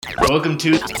Welcome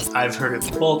to I've Heard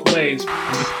It Both Ways.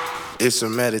 It's a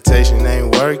meditation,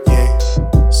 ain't working.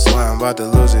 Swear I'm about to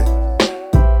lose it.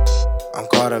 I'm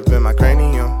caught up in my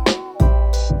cranium.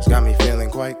 It's got me feeling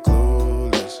quite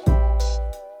clueless.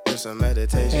 It's a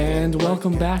meditation. And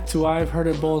welcome back to I've Heard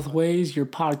It Both Ways, your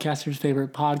podcaster's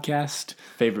favorite podcast.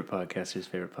 Favorite podcaster's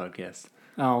favorite podcast.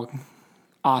 Oh,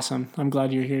 awesome. I'm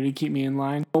glad you're here to keep me in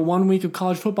line. 1 week of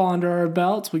college football under our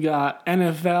belts. We got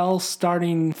NFL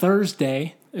starting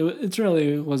Thursday. It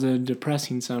really was a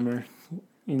depressing summer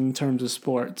in terms of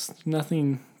sports.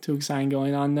 Nothing too exciting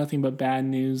going on. Nothing but bad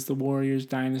news. The Warriors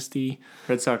dynasty.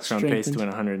 Red Sox are on pace to win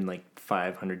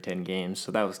 110 games.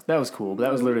 So that was cool. But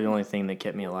that was literally the only thing that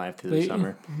kept me alive through the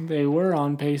summer. They were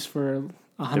on pace for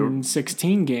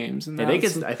 116 games. And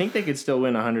I think they could still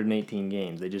win 118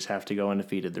 games. They just have to go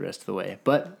undefeated the rest of the way.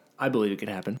 But I believe it could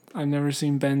happen. I've never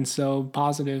seen Ben so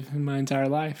positive in my entire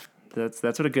life. That's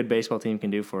what a good baseball team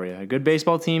can do for you. A good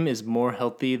baseball team is more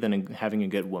healthy than having a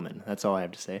good woman. That's all I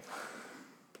have to say.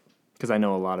 Because I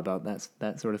know a lot about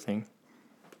that sort of thing.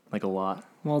 Like a lot.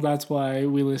 Well, that's why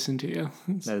we listen to you.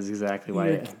 That is exactly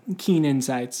why. Keen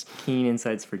insights. Keen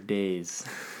insights for days.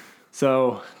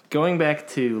 So, going back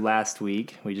to last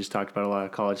week, we just talked about a lot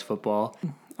of college football.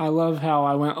 I love how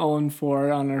I went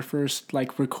 0-4 on our first,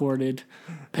 recorded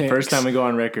picks. First time we go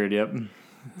on record, yep.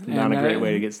 Not a great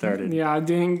way to get started. Yeah, I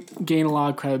didn't gain a lot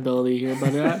of credibility here,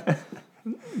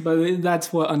 but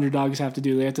that's what underdogs have to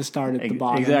do. They have to start at the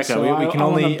bottom. Exactly. So we can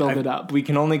only build it up. We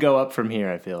can only go up from here,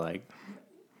 I feel like.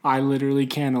 I literally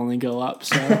can only go up,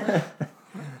 so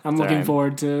I'm looking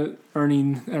forward to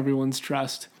earning everyone's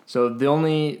trust. So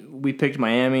we picked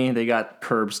Miami. They got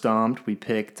curb stomped. We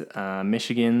picked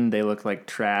Michigan. They looked like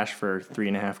trash for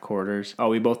 3.5 quarters. Oh,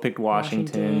 we both picked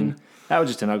Washington. That was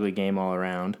just an ugly game all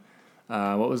around.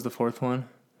 What was the fourth one?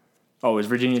 Oh, it was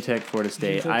Virginia Tech, Florida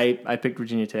State. I picked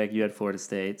Virginia Tech. You had Florida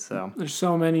State. So there's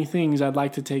so many things I'd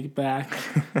like to take back.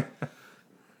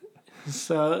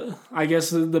 So I guess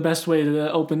the best way to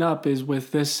open up is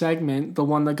with this segment, the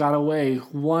one that got away.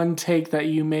 One take that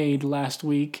you made last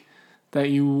week that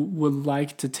you would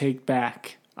like to take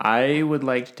back. I would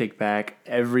like to take back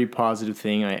every positive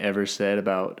thing I ever said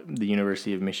about the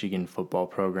University of Michigan football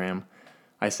program.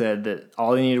 I said that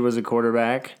all they needed was a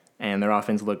quarterback, and their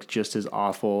offense looked just as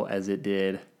awful as it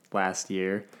did last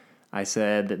year. I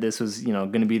said that this was,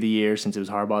 going to be the year since it was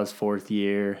Harbaugh's 4th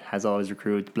year, has all his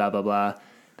recruits, blah, blah, blah.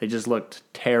 They just looked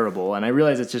terrible, and I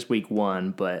realize it's just week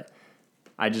 1, but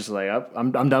I just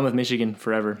I'm done with Michigan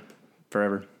forever.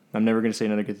 I'm never going to say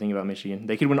another good thing about Michigan.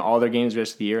 They could win all their games the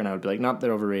rest of the year, and I would be like, nope,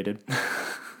 they're overrated.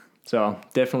 So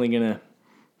definitely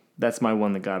that's my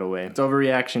one that got away. It's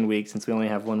overreaction week since we only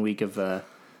have 1 week of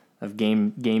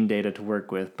game data to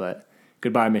work with, but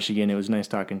goodbye, Michigan. It was nice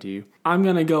talking to you. I'm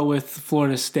going to go with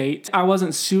Florida State. I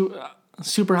wasn't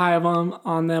super high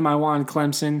on them. I wanted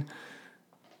Clemson.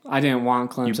 I didn't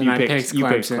want Clemson. I picked Clemson. You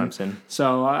picked Clemson.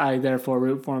 So I therefore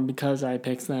root for them because I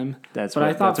picked them. That's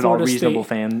what all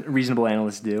reasonable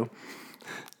analysts do.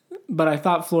 But I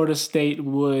thought Florida State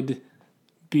would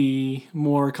be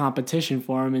more competition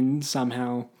for them, and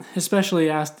somehow, especially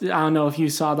I don't know if you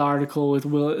saw the article with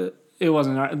Will. It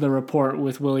wasn't the report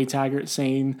with Willie Taggart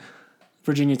saying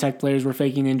Virginia Tech players were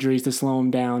faking injuries to slow him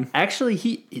down.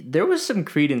 Actually, there was some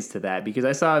credence to that because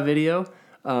I saw a video.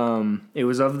 It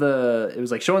was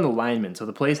like showing the linemen. So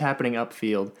the play's happening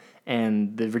upfield,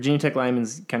 and the Virginia Tech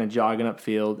lineman's kind of jogging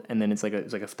upfield, and then it's like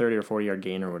a 30 or 40 yard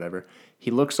gain or whatever. He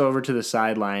looks over to the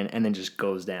sideline and then just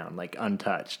goes down like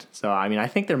untouched. So I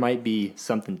think there might be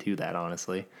something to that,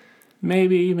 honestly.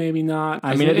 Maybe not.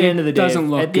 At the end of the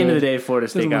day, Florida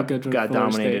State got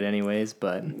dominated anyways.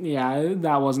 But yeah,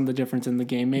 that wasn't the difference in the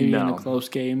game. Maybe in a close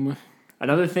game.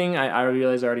 Another thing, I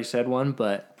realize I already said one,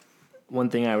 but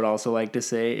one thing I would also like to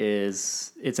say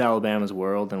is it's Alabama's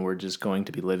world, and we're just going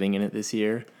to be living in it this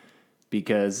year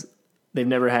because they've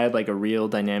never had like a real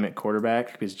dynamic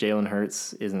quarterback because Jalen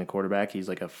Hurts isn't a quarterback. He's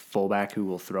like a fullback who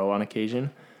will throw on occasion.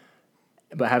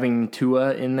 But having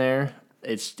Tua in there,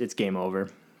 it's game over.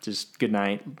 Just good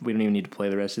night. We don't even need to play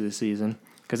the rest of the season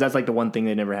because that's like the one thing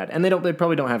they never had. And they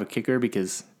probably don't have a kicker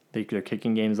because their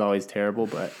kicking game is always terrible,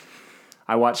 but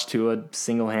I watched Tua not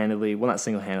single-handedly,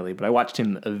 but I watched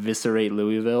him eviscerate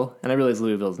Louisville, and I realize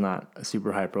Louisville's not a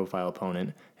super high-profile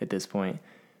opponent at this point.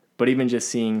 But even just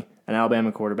seeing an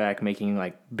Alabama quarterback making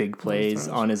like big plays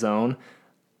on his own,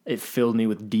 it filled me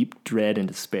with deep dread and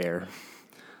despair.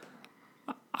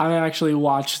 I actually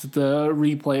watched the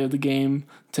replay of the game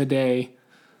today,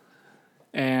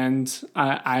 And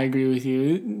I agree with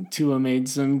you. Tua made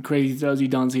some crazy throws you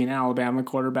don't see an Alabama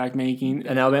quarterback making.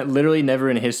 And Alabama, literally never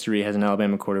in history has an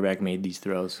Alabama quarterback made these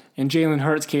throws. And Jalen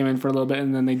Hurts came in for a little bit,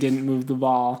 and then they didn't move the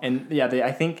ball. And yeah,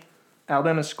 I think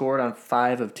Alabama scored on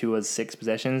 5 of Tua's 6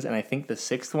 possessions, and I think the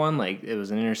 6th one, like it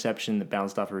was an interception that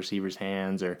bounced off a receiver's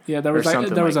hands, or there was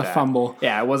something there was like a that. fumble.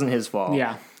 Yeah, it wasn't his fault.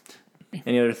 Yeah.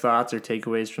 Any other thoughts or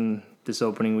takeaways from this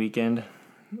opening weekend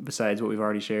besides what we've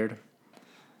already shared?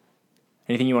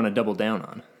 Anything you want to double down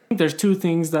on? I think there's 2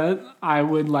 things that I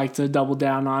would like to double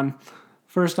down on.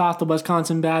 First off, the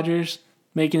Wisconsin Badgers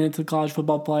making it to the college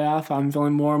football playoff. I'm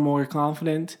feeling more and more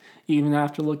confident, even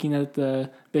after looking at the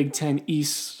Big Ten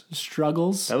East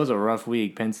struggles. That was a rough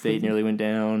week. Penn State nearly went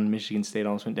down. Michigan State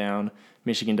almost went down.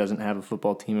 Michigan doesn't have a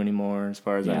football team anymore, as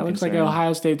far as I'm it looks concerned. like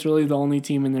Ohio State's really the only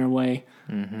team in their way.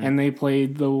 And they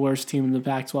played the worst team in the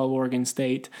Pac-12, Oregon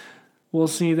State. We'll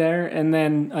see there. And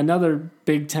then another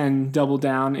Big Ten double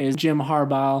down is Jim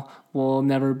Harbaugh will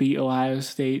never beat Ohio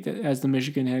State as the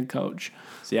Michigan head coach.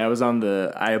 See,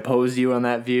 I opposed you on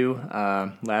that view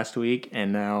last week,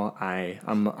 and now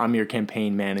I'm your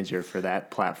campaign manager for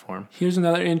that platform. Here's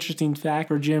another interesting fact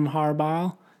for Jim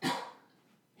Harbaugh.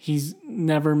 He's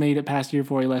never made it past year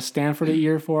 4. He left Stanford at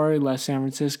year 4, he left San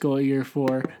Francisco at year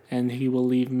 4, and he will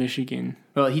leave Michigan.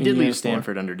 Well, he in did year leave 4.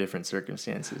 Stanford under different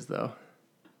circumstances, though.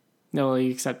 No,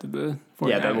 he accepted the 49ers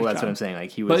Yeah, that's job. what I'm saying.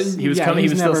 Like he was But, yeah, coming. He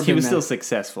he's was never still been still there.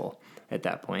 successful at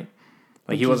that point.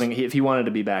 Like he wasn't. If he wanted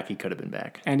to be back, he could have been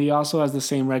back. And he also has the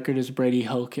same record as Brady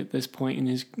Hoke at this point in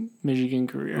his Michigan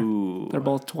career. Ooh. They're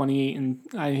both 28, and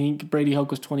I think Brady Hoke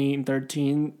was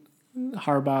 28-13.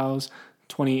 Harbaugh's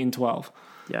 28-12.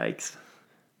 Yikes.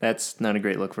 That's not a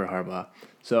great look for Harbaugh.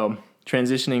 So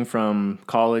transitioning from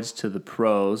college to the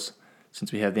pros,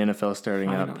 since we have the NFL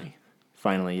starting up.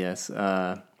 Finally, yes.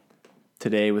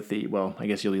 Today with I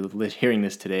guess you'll be hearing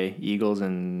this today, Eagles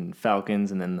and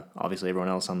Falcons, and then obviously everyone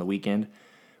else on the weekend.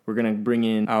 We're going to bring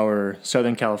in our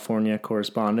Southern California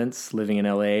correspondents living in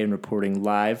LA and reporting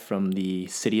live from the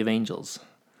City of Angels.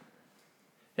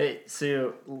 Hey,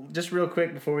 so just real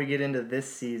quick before we get into this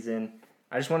season,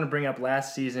 I just want to bring up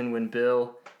last season when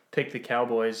Bill picked the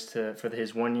Cowboys for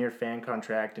his 1-year fan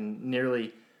contract and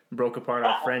nearly broke apart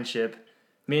our friendship.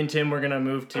 Me and Tim were going to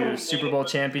move to Super Bowl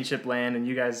championship land, and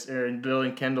you guys, Bill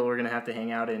and Kendall, were going to have to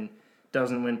hang out in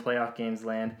doesn't win playoff games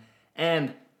land.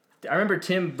 And I remember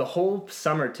the whole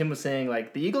summer, Tim was saying,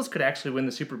 like, the Eagles could actually win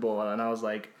the Super Bowl. And I was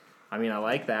like, I mean, I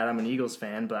like that. I'm an Eagles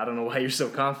fan, but I don't know why you're so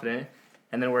confident.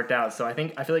 And then it worked out. So I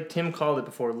feel like Tim called it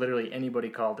before literally anybody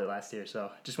called it last year. So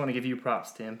I just want to give you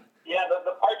props, Tim. Yeah,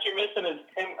 the part you're missing is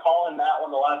Tim calling that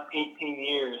one the last 18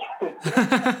 years.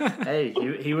 Hey,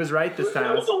 he was right this time.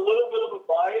 There was a little bit of a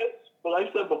bias, but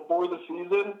I said before the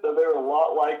season that they were a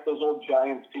lot like those old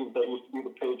Giants teams that used to be the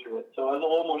Patriots. So I was a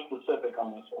little more specific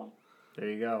on this one. There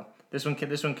you go. This one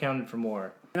counted for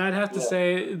more. And I'd have to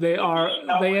say they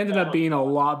ended up being a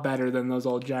lot better than those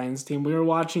old Giants team. We were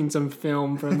watching some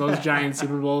film from those Giants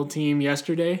Super Bowl team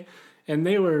yesterday, and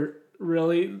they were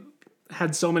really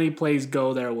had so many plays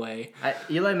go their way.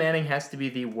 Eli Manning has to be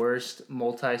the worst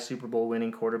multi-Super Bowl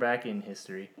winning quarterback in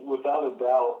history. Without a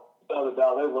doubt,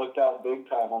 they looked out big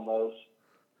time on those.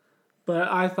 But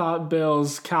I thought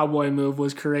Bill's cowboy move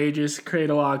was courageous,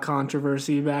 created a lot of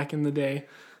controversy back in the day.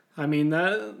 I mean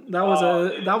that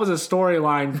was a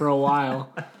storyline for a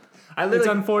while. It's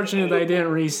unfortunate they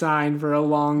didn't re-sign for a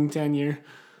long tenure.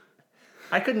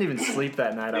 I couldn't even sleep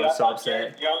that night. I was so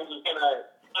upset.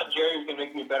 Jerry was gonna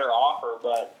make me a better offer,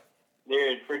 but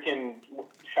dude, freaking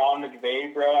Sean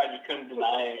McVay, bro, I just couldn't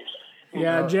deny it.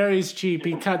 Yeah, Jerry's cheap.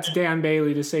 He cuts Dan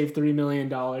Bailey to save $3 million.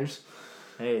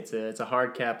 Hey, it's a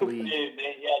hard cap league. Dude,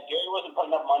 Jerry wasn't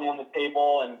putting up money on the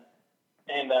table, and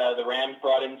the Rams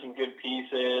brought in some good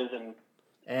pieces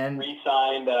and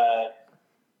re-signed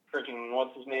freaking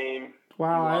what's his name?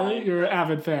 Wow, you're an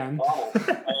avid fan.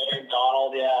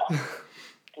 Donald, yeah,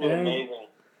 it was amazing.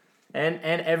 And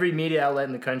every media outlet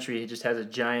in the country just has a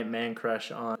giant man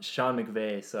crush on Sean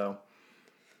McVay. So,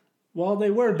 well, they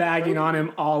were bagging on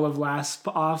him all of last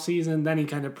offseason. Then he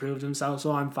kind of proved himself,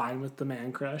 so I'm fine with the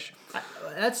man crush.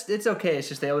 It's okay. It's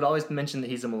just they would always mention that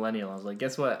he's a millennial. I was like,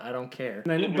 guess what? I don't care.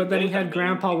 But then he had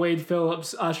Grandpa Wade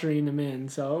Phillips ushering him in,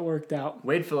 so it worked out.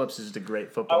 Wade Phillips is just a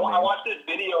great football man. I watched this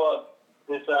video of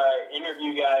this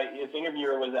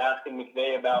interviewer was asking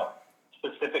McVay about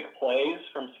specific plays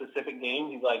from specific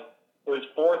games. He's like, it was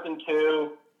 4th and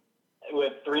 2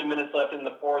 with 3 minutes left in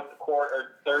the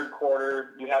third quarter.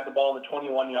 You have the ball on the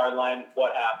 21-yard line.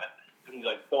 What happened? And he's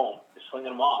like, boom, just swinging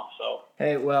them off. So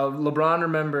hey, well, LeBron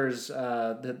remembers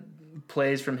the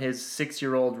plays from his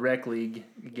 6-year-old rec league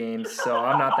games, so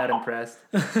I'm not that impressed.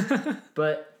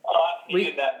 But He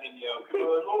did that video. He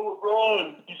was, oh,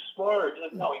 LeBron, he's smart.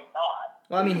 No, he's not.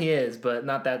 Well, I mean, he is, but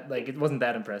not that. Like, it wasn't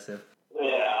that impressive.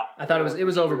 Yeah. I thought it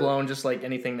was overblown, just like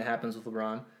anything that happens with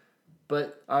LeBron.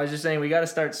 But I was just saying we got to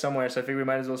start somewhere, so I figure we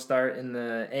might as well start in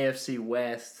the AFC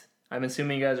West. I'm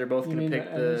assuming you guys are both going to pick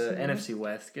the NFC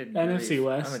West. Good NFC grief.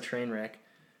 West. I'm a train wreck.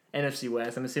 NFC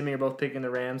West. I'm assuming you're both picking the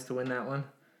Rams to win that one.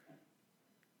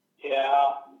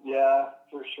 Yeah,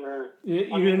 for sure.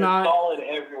 You're not solid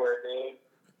everywhere, dude.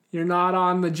 You're not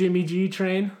on the Jimmy G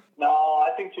train? No,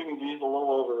 I think Jimmy G's a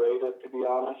little overrated, to be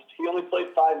honest. He only played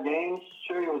 5 games.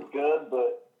 Sure, he was good,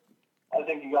 but I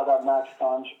think he got that max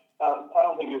contract. I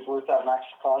don't think he was worth that max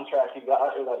contract he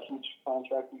got, or that huge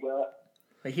contract he got.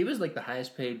 Like, he was like the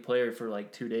highest paid player for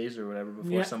like 2 days or whatever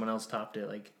before someone else topped it.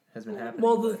 Like, has been happening.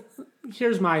 Well,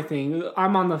 here's my thing.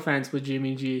 I'm on the fence with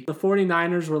Jimmy G. The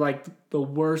 49ers were like the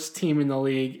worst team in the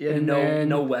league. Yeah, and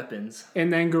no weapons.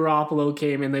 And then Garoppolo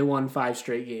came and they won 5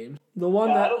 straight games. I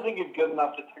don't think he's good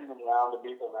enough to turn them around to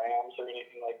beat the Rams or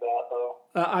anything like that, though.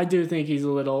 I do think he's a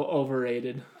little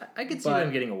overrated. I could see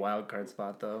them getting a wild card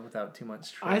spot, though, without too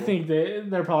much trouble. I think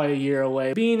they're probably a year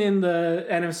away. Being in the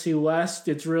NFC West,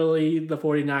 it's really the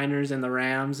 49ers and the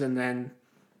Rams, and then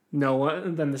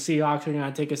then the Seahawks are going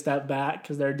to take a step back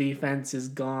because their defense is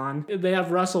gone. They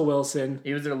have Russell Wilson.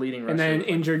 He was their leading rusher. And then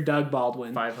injured Doug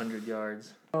Baldwin. 500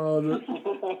 yards. I will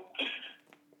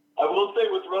say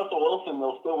with Russell Wilson,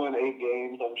 they'll still win 8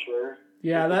 games, I'm sure.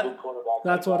 Yeah,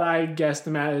 that's what I guessed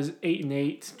them at is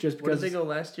 8-8. Just because where did they go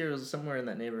last year? It was somewhere in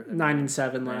that neighborhood.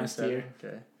 9-7 last year.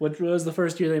 Okay, which was the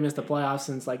first year they missed the playoffs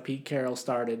since like Pete Carroll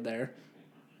started there.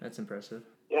 That's impressive.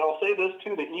 Yeah, I'll say this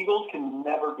too: the Eagles can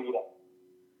never beat them.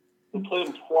 They played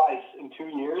them twice in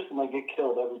 2 years, and they get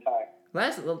killed every time.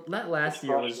 Last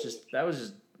year was just that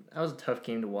was a tough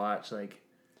game to watch. Like,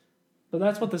 but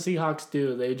that's what the Seahawks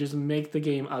do. They just make the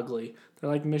game ugly. They're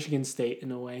like Michigan State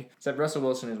in a way. Except Russell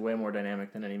Wilson is way more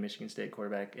dynamic than any Michigan State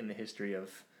quarterback in the history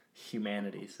of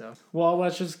humanity. So, well,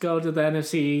 let's just go to the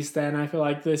NFC East then. I feel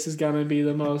like this is going to be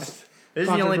the most this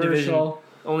is the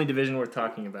only division worth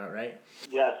talking about, right?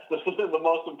 Yes, this is the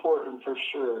most important for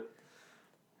sure.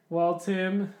 Well,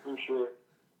 Tim, for sure,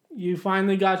 you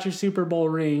finally got your Super Bowl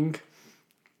ring.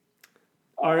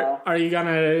 Are you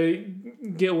gonna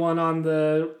get one on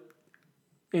the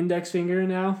index finger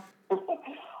now?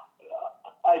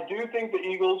 I do think the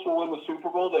Eagles will win the Super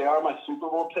Bowl. They are my Super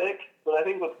Bowl pick. But I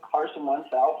think with Carson Wentz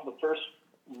out for the first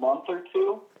month or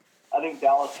two, I think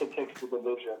Dallas could take the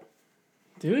division.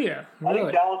 Do you? Really? I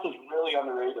think Dallas is really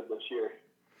underrated this year.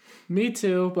 Me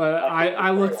too, but I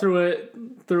look through it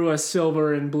through a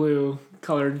silver and blue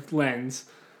colored lens.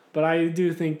 But I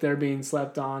do think they're being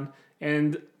slept on.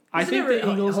 And I think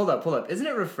the Eagles... Hold up. Isn't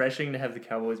it refreshing to have the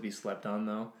Cowboys be slept on,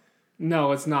 though?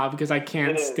 No, it's not, because I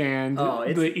can't stand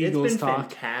the Eagles talk. It's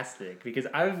been fantastic, because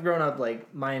I've grown up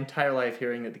like my entire life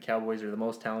hearing that the Cowboys are the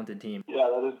most talented team. Yeah,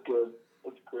 that is good.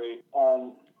 That's great.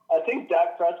 I think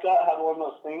Dak Prescott had one of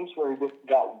those things where he just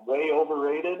got way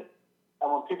overrated,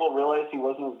 and when people realized he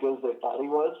wasn't as good as they thought he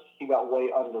was, he got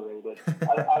way underrated.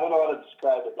 I don't know how to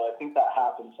describe it, but I think that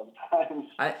happens sometimes.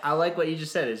 I like what you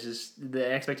just said. It's just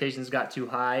the expectations got too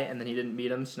high, and then he didn't meet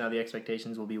them, so now the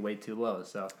expectations will be way too low.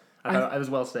 So I thought it was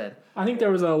well said. I think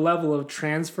there was a level of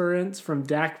transference from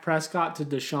Dak Prescott to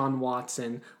Deshaun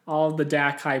Watson. All of the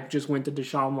Dak hype just went to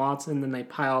Deshaun Watson, then they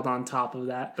piled on top of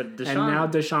that. But and now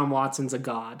Deshaun Watson's a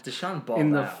god. Deshaun balled in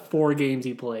the out. 4 games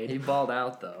he played. He balled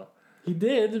out, though. He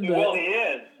did. Well, he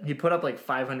is. He put up like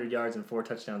 500 yards and 4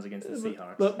 touchdowns against the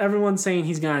Seahawks. But everyone's saying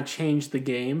he's going to change the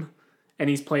game, and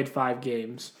he's played 5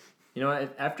 games. You know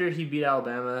what? After he beat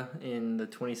Alabama in the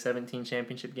 2017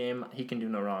 championship game, he can do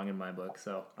no wrong in my book.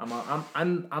 So I'm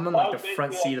on like the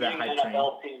front seat of that hype train.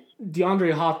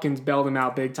 DeAndre Hopkins bailed him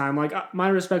out big time. Like my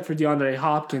respect for DeAndre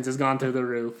Hopkins has gone through the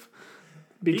roof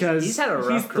because he's had a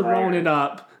rough career. Thrown it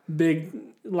up big.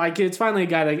 Like it's finally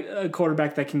a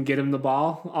quarterback that can get him the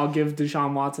ball. I'll give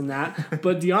Deshaun Watson that.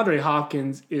 But DeAndre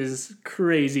Hopkins is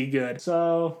crazy good.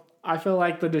 So I feel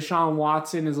like the Deshaun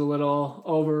Watson is a little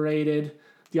overrated.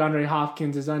 DeAndre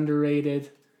Hopkins is underrated.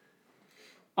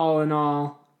 All in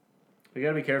all, we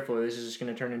gotta be careful. This is just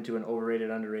gonna turn into an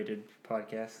overrated, underrated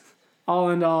podcast. All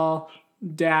in all,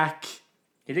 Dak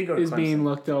he did go to is Clemson. Being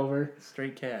looked over.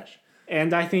 Straight cash.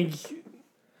 And I think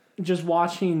just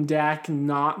watching Dak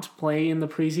not play in the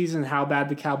preseason, how bad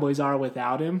the Cowboys are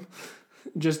without him,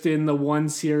 just in the one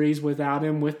series without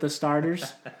him with the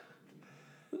starters.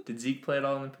 Did Zeke play at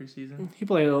all in the preseason? He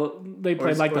played. They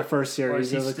played the first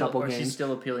series of a couple games. Or is he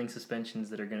still appealing suspensions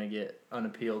that are going to get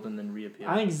unappealed and then reappealed?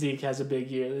 I think Zeke has a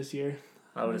big year this year.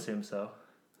 I would assume so.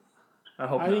 I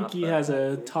hope. I think he has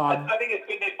a Todd. I think it's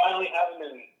good they finally have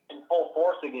him in full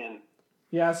force again.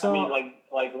 Yeah, so I mean,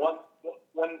 like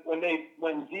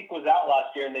when Zeke was out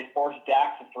last year and they forced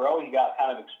Dak to throw, he got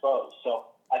kind of exposed. So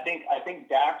I think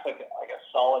Dak's like a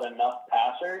solid enough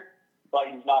passer, but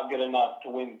he's not good enough to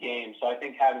win games. So I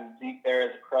think having Zeke there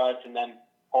as a crutch, and then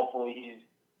hopefully he's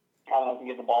can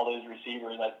get the ball to his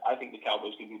receivers. I think the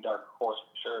Cowboys could be a dark horse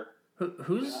for sure.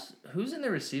 Who's in the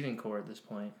receiving core at this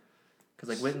point? Because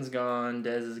like Witten's gone,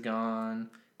 Dez is gone,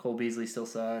 Cole Beasley still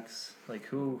sucks. Like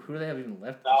who do they have even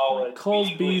left? No, Cole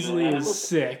Beasley is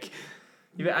sick.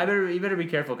 You better be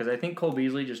careful because I think Cole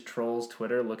Beasley just trolls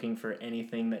Twitter looking for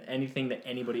anything that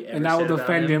anybody ever. And I will said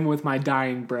defend about him with my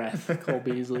dying breath, Cole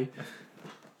Beasley.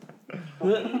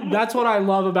 That's what I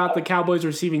love about the Cowboys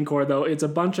receiving core, though. It's a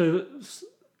bunch of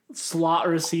slot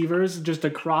receivers just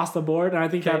across the board, and I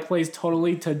think that plays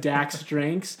totally to Dak's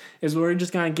strengths. Is we're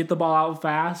just gonna get the ball out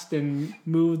fast and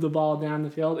move the ball down the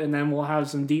field, and then we'll have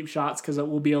some deep shots because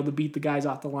we'll be able to beat the guys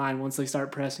off the line once they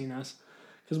start pressing us.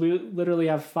 Because we literally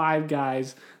have 5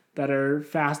 guys that are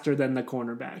faster than the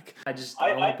cornerback. I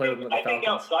think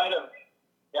outside of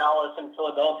Dallas and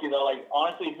Philadelphia, though, like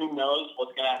honestly, who knows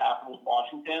what's gonna happen with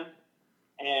Washington,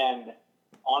 and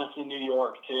honestly, New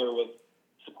York too with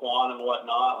Saquon and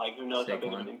whatnot, like who knows how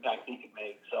big of an impact he could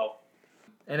make. So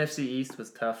NFC East was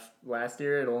tough last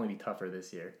year. It'll only be tougher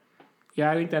this year.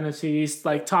 Yeah, I think the NFC East,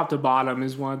 like top to bottom,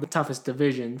 is one of the toughest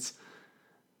divisions.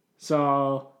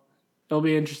 So it'll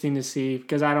be interesting to see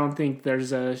because I don't think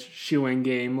there's a shoe-in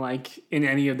game like in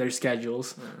any of their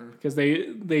schedules because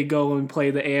they go and play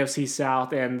the AFC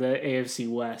South and the AFC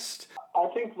West.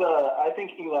 I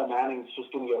think Eli Manning's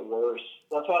just going to get worse.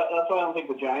 That's why I don't think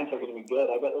the Giants are going to be good.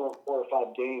 I bet they'll win 4 or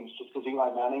 5 games just because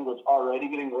Eli Manning was already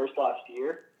getting worse last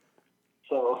year.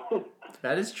 So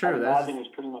that is true. That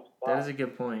is a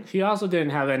good point. He also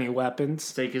didn't have any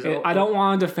weapons. I I don't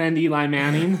want to defend Eli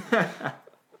Manning,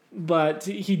 but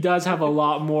he does have a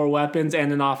lot more weapons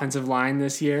and an offensive line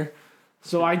this year.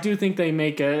 So I do think they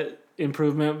make an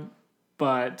improvement.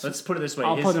 But let's put it this way.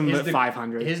 I'll put him at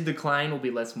 500. His decline will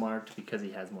be less marked because he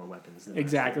has more weapons.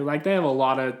 Exactly. Like, they have a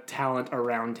lot of talent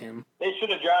around him. They should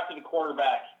have drafted a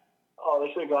quarterback. Oh,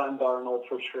 they should have gotten Darnold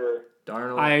for sure.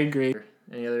 Darnold. I agree.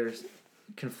 Any other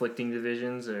conflicting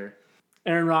divisions? Or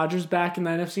Aaron Rodgers back in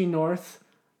the NFC North.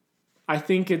 I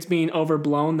think it's being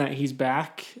overblown that he's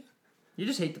back. You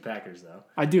just hate the Packers, though.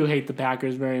 I do hate the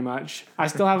Packers very much. I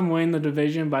still haven't won the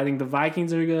division, but I think the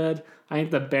Vikings are good. I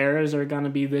think the Bears are going to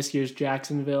be this year's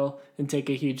Jacksonville and take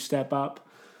a huge step up.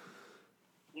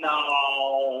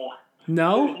 No.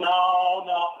 No? No,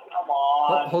 come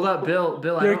on. Hold up, Bill.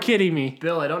 You're kidding me.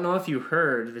 Bill, I don't know if you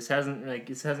heard. This hasn't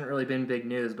really been big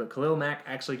news, but Khalil Mack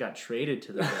actually got traded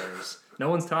to the Bears. No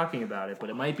one's talking about it, but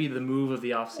it might be the move of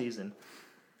the offseason.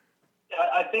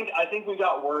 I think we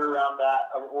got word of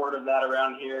that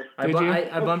around here. I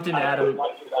bumped into Adam.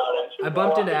 I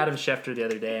bumped into Adam Schefter the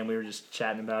other day, and we were just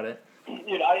chatting about it.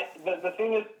 Dude, the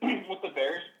thing is with the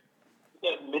Bears,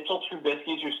 Mitchell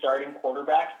Trubisky's your starting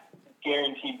quarterback,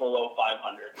 guaranteed below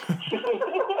 500.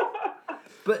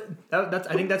 But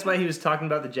I think that's why he was talking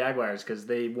about the Jaguars because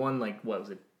they won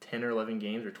 10 or 11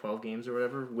 games or 12 games or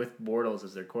whatever with Bortles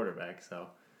as their quarterback. So.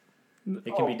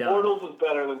 It can be done. Bortles is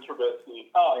better than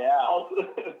Trubisky. Oh, yeah.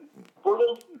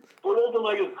 Bortles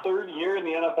in his 3rd year in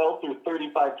the NFL threw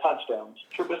 35 touchdowns.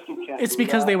 Trubisky can't. It's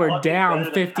because they were down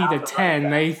 50-10.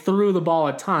 They threw the ball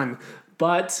a ton.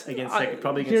 But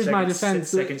here's my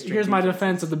defense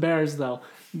of the Bears, though.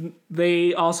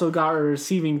 They also got a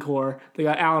receiving core. They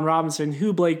got Allen Robinson,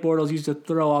 who Blake Bortles used to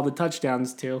throw all the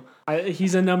touchdowns to.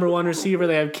 He's a number 1 receiver.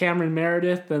 They have Cameron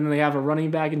Meredith. Then they have a running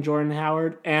back in Jordan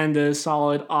Howard and a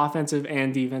solid offensive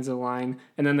and defensive line.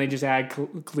 And then they just add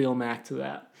Khalil Mack to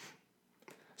that.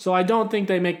 So I don't think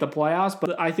they make the playoffs,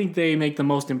 but I think they make the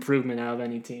most improvement out of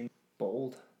any team.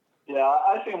 Bold. Yeah,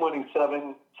 I see them winning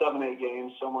 7, 8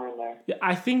 games, somewhere in there. Yeah,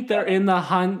 I think they're in the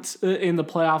hunt, in the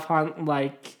playoff hunt,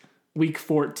 like week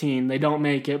 14. They don't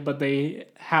make it, but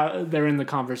they're in the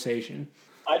conversation.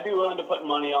 I'd be willing to put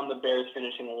money on the Bears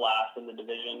finishing last in the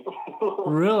division.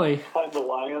 Really? Behind the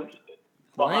Lions.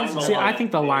 I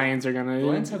think the Lions are gonna. The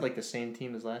Lions had the same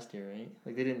team as last year, right?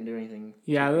 They didn't do anything.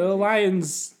 Yeah, the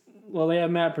Lions. Well, they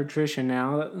have Matt Patricia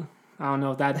now. I don't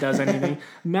know if that does anything.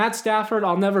 Matt Stafford.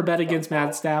 I'll never bet against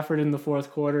Matt Stafford in the 4th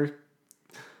quarter.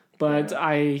 But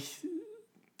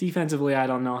defensively, I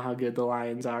don't know how good the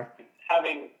Lions are.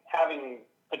 Having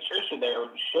Patricia there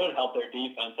should help their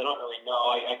defense. I don't really know.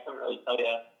 I couldn't really tell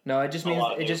you. No, it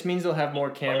just means they'll have more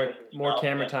camera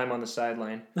time on the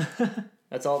sideline.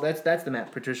 That's all. That's the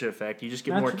Matt Patricia effect. You just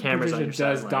get more cameras on your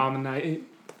sideline. Does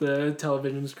the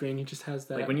television screen. He just has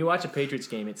that. Like when you watch a Patriots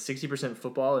game, it's 60%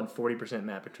 football and 40%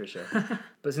 Matt Patricia.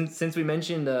 But since we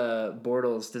mentioned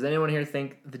Bortles, does anyone here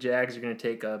think the Jags are going to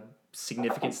take a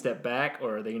significant step back,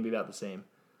 or are they going to be about the same?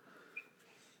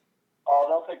 Oh,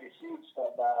 they'll take a huge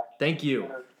step back. Thank you.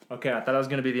 Okay, I thought I was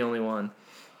going to be the only one.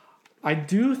 I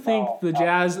do think the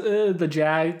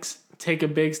Jags take a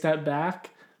big step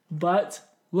back, but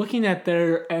looking at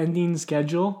their ending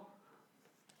schedule,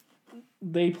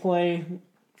 they play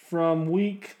from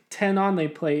week 10 on. They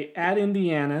play at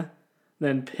Indiana,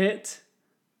 then Pitt,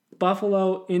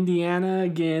 Buffalo, Indiana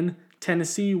again,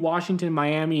 Tennessee, Washington,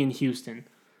 Miami, and Houston.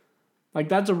 Like,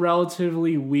 that's a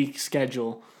relatively weak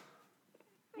schedule.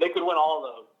 They could win all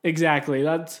of those. Exactly.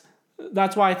 That's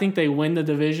why I think they win the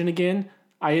division again.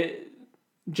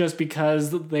 Just because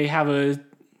they have a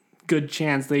good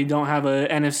chance. They don't have a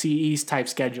NFC East type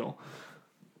schedule.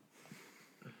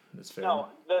 That's fair. No,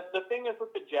 the thing is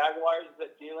with the Jaguars is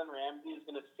that Jalen Ramsey is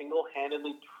going to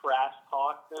single-handedly trash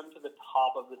talk them to the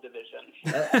top of the division.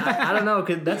 I don't know,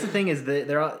 because that's the thing is that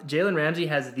Jalen Ramsey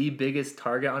has the biggest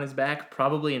target on his back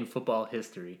probably in football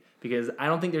history, because I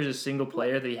don't think there's a single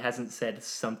player that he hasn't said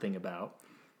something about.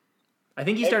 I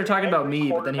think he started talking about me,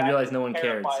 but then he realized no one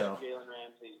cared. So Jalen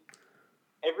Ramsey.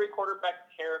 Every quarterback's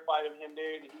terrified of him,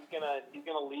 dude. He's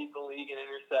gonna lead the league in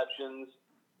interceptions.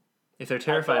 if they're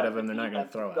terrified of him, they're not going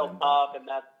to throw at him. Up, and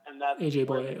that's AJ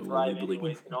where Boy they will thrive lead the league.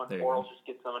 anyways. You know, and There you Bortles go. just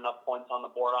gets them enough points on the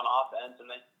board on offense, and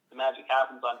then the magic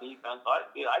happens on defense. So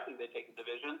I think they take the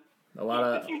division. A lot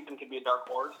of Houston could be a dark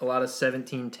horse.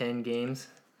 17-10 games.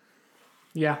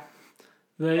 Yeah.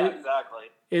 Yeah, exactly.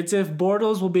 It's if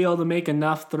Bortles will be able to make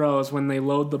enough throws when they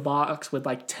load the box with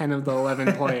like 10 of the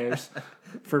 11 players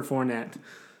for Fournette.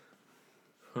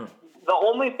 The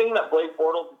only thing that Blake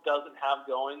Bortles doesn't have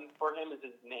going for him is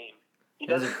his name. He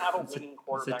doesn't have a winning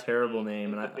quarterback. It's a terrible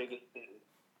name, It's and the biggest thing.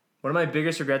 one of my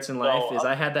biggest regrets in life So, is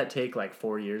I had that take like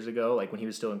 4 years ago, like when he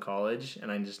was still in college,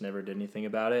 and I just never did anything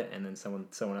about it. And then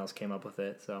someone else came up with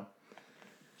it.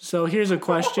 So here's a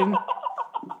question.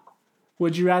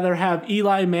 Would you rather have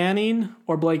Eli Manning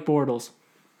or Blake Bortles?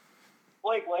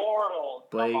 Blake Bortles.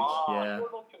 Blake, come on. yeah.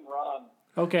 Bortles can run.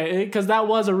 Okay, because that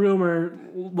was a rumor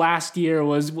last year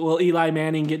was, will Eli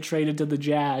Manning get traded to the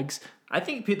Jags? I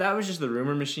think that was just the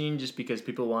rumor machine, just because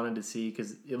people wanted to see,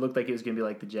 because it looked like it was going to be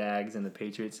like the Jags and the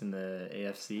Patriots in the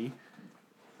AFC.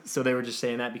 So they were just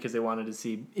saying that because they wanted to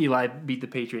see Eli beat the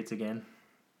Patriots again.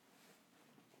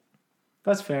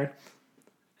 That's fair.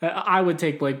 I would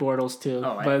take Blake Bortles too.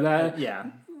 Yeah.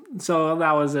 So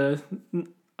that was a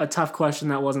tough question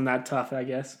that wasn't that tough, I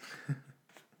guess.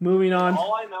 Moving on.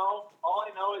 All I know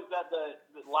is that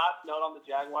the last note on the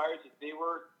Jaguars is they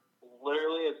were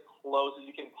literally as close as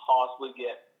you can possibly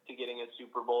get to getting a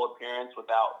Super Bowl appearance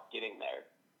without getting there.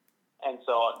 And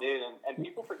so, dude, and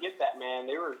people forget that, man.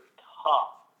 They were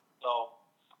tough. So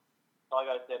that's all I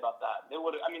got to say about that. They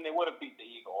would have beat the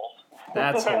Eagles.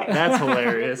 That's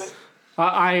hilarious.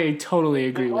 I totally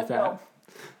agree with that.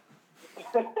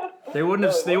 They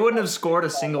wouldn't have scored a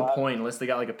single point unless they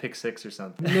got like a pick six or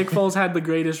something. Nick Foles had the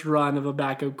greatest run of a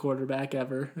backup quarterback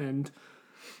ever and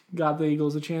got the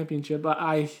Eagles a championship. But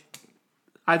I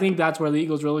think that's where the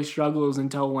Eagles really struggle is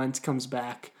until Wentz comes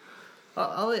back.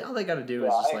 All they got to do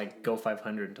is just like go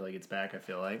 500 until he gets back. I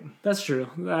feel like That's true.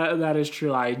 That is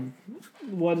true.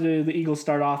 What do the Eagles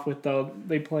start off with though?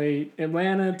 They play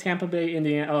Atlanta, Tampa Bay,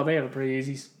 Indiana. Oh, they have a pretty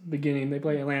easy beginning. They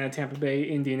play Atlanta, Tampa Bay,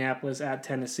 Indianapolis, at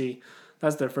Tennessee.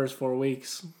 That's their first 4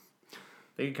 weeks.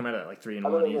 they could come out at like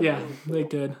 3-1 either. Yeah, they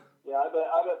could. Yeah, I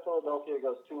bet Philadelphia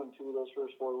goes 2-2 those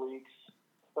first 4 weeks.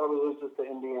 Probably loses to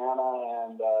Indiana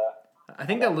and. I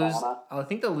think they'll lose. I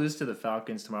think they'll lose to the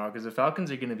Falcons tomorrow because the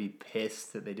Falcons are going to be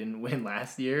pissed that they didn't win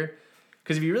last year.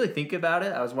 Because if you really think about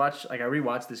it, I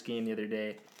rewatched this game the other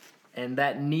day, and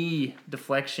that knee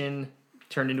deflection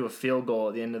turned into a field goal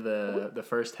at the end of the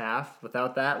first half.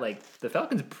 Without that, like the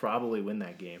Falcons probably win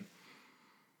that game.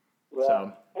 Yeah.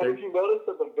 So and if you notice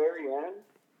at the very end,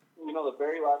 the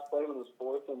very last play when it was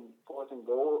fourth and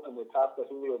goal, and they passed to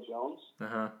Julio Jones.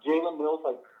 Jalen Mills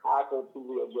tackled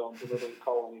Julio Jones, and they didn't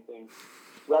call anything.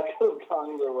 That could have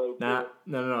gone either way.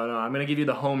 No. I'm gonna give you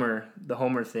the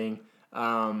homer thing.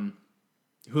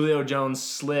 Julio Jones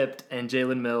slipped, and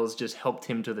Jalen Mills just helped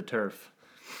him to the turf.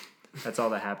 That's all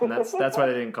that happened. That's why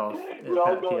they didn't call it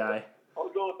PI. I'll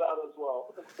go with that as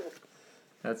well.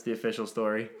 That's the official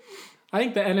story. I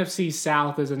think the NFC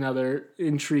South is another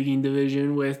intriguing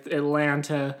division with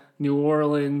Atlanta, New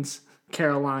Orleans,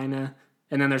 Carolina,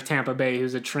 and then there's Tampa Bay,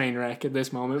 who's a train wreck at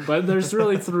this moment. But there's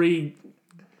really 3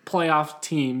 playoff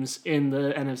teams in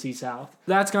the NFC South.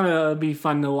 That's going to be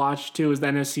fun to watch, too, is the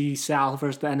NFC South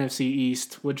versus the NFC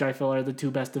East, which I feel are the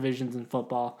two best divisions in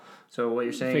football. So what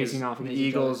you're saying Facing is off the against each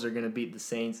Eagles are going to beat the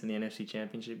Saints in the NFC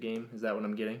Championship game? Is that what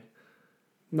I'm getting?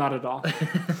 Not at all.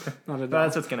 Not at all.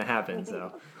 That's what's going to happen,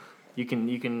 so you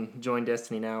can join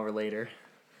Destiny now or later.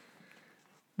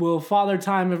 Will Father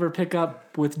Time ever pick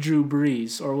up with Drew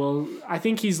Brees? Or I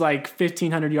think he's like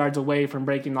 1,500 yards away from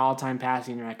breaking the all-time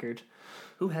passing record.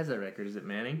 Who has that record? Is it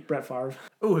Manning? Brett Favre.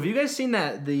 Oh, have you guys seen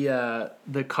that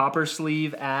the copper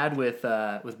sleeve ad with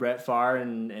Brett Favre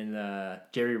and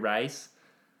Jerry Rice?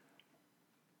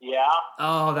 Yeah.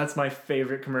 Oh, that's my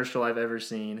favorite commercial I've ever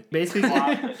seen. Basically,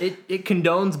 it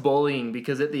condones bullying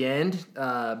because at the end,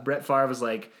 Brett Favre was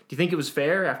like, "Do you think it was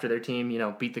fair after their team,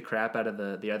 beat the crap out of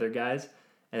the other guys?"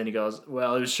 And then he goes,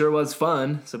 "Well, it sure was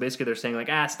fun." So basically, they're saying like,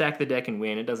 stack the deck and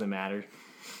win. It doesn't matter.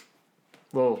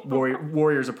 Well,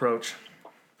 Warriors approach.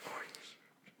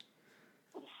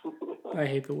 I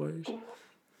hate the Warriors. I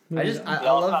Let's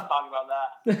love. not talk about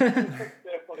that.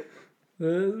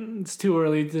 It's too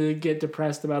early to get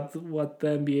depressed about what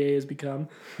the NBA has become.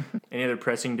 Any other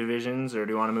pressing divisions, or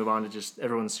do you want to move on to just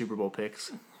everyone's Super Bowl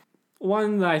picks?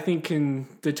 One that I think can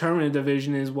determine a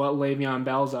division is what Le'Veon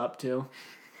Bell's up to.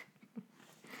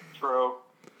 True.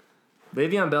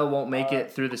 Le'Veon Bell won't make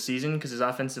it through the season because his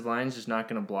offensive line is just not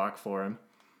going to block for him.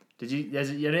 Had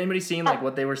anybody seen like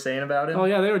what they were saying about him? Oh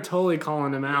yeah, they were totally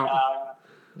calling him out.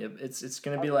 Yep, it's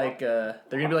gonna be like they're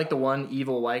gonna be like the one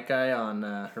evil white guy on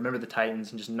Remember the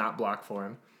Titans and just not block for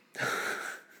him.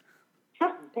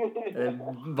 And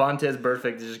Vontez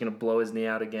Burfict is just gonna blow his knee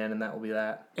out again, and that will be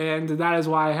that. And that is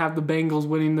why I have the Bengals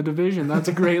winning the division. That's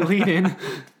a great lead-in.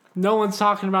 No one's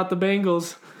talking about the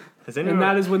Bengals, and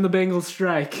that is when the Bengals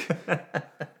strike.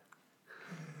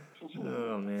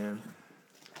 Oh man.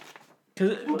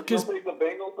 Because take the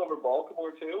Bengals over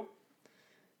Baltimore too.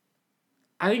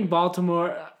 I think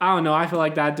Baltimore, I don't know, I feel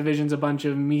like that division's a bunch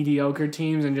of mediocre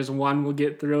teams and just one will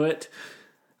get through it.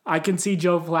 I can see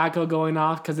Joe Flacco going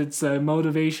off because it's a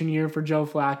motivation year for Joe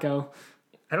Flacco.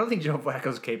 I don't think Joe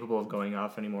Flacco's capable of going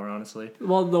off anymore, honestly.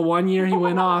 Well, the 1 year he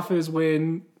went off is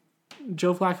when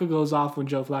Joe Flacco goes off when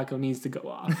Joe Flacco needs to go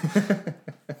off.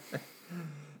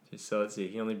 So let's see.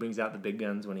 He only brings out the big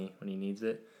guns when he needs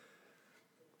it.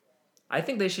 I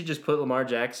think they should just put Lamar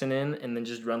Jackson in and then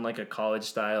just run like a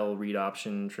college-style read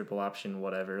option, triple option,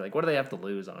 whatever. Like, what do they have to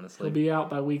lose, honestly? He'll be out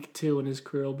by week 2 and his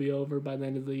career will be over by the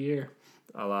end of the year.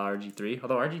 A la RG3.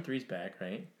 Although RG3's back,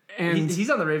 right? And he's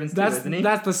on the Ravens too, isn't he?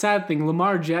 That's the sad thing. I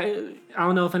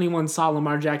don't know if anyone saw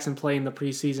Lamar Jackson play in the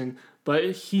preseason,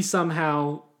 but he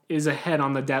somehow is ahead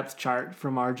on the depth chart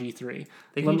from RG3.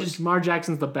 Lamar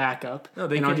Jackson's the backup, and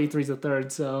RG3's the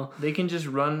third. So they can just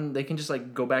run. They can just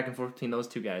like go back and forth between those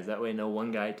two guys. That way, no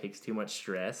one guy takes too much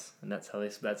stress, and that's how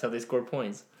they score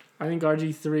points. I think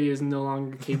RG3 is no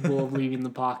longer capable of leaving the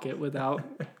pocket without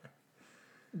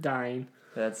dying.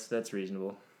 That's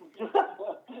reasonable.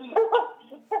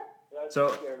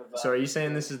 So are you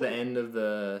saying this is the end of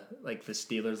the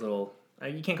Steelers' little?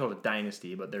 You can't call it a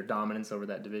dynasty, but their dominance over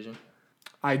that division.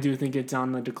 I do think it's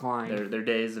on the decline. Their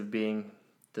days of being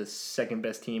the second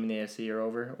best team in the AFC are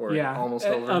over, or almost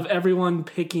over. Of everyone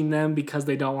picking them because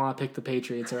they don't want to pick the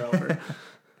Patriots are over.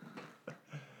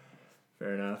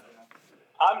 Fair enough.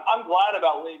 I'm glad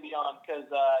about Le'Veon because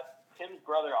Tim's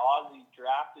brother Ozzy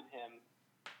drafted him,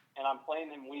 and I'm playing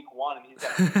him week 1, and he's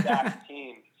got a stacked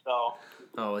team. So.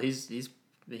 Oh, he's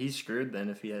screwed then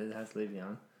if he has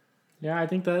Le'Veon. Yeah, I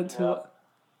think that's what.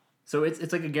 So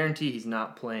it's like a guarantee he's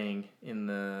not playing in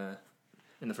the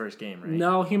first game, right?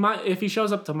 No, he might. If he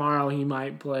shows up tomorrow, he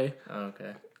might play. Oh,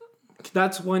 okay.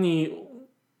 That's when he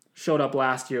showed up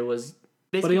last year.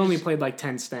 But he only played like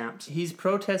 10 snaps. He's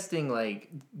protesting like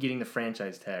getting the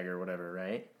franchise tag or whatever,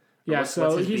 right? Yeah,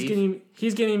 what's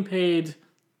he's getting paid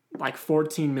like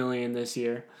 $14 million this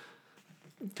year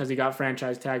because he got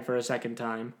franchise tag for a second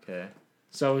time. Okay.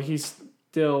 So he's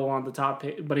still on the top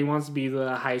pay, but he wants to be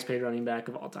the highest paid running back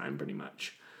of all time, pretty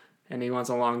much, and he wants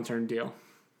a long-term deal.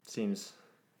 I'm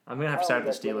gonna have to side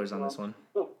with the Steelers on this one.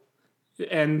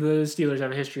 And the Steelers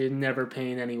have a history of never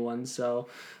paying anyone, so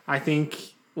I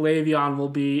think Le'Veon will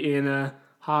be in a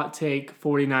hot take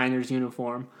 49ers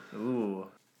uniform. Ooh.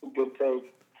 Good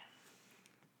take.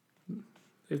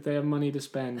 If they have money to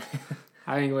spend.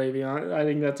 I think Le'Veon, I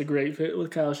think that's a great fit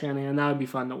with Kyle Shanahan. That would be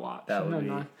fun to watch.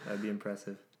 That'd be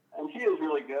impressive. And he is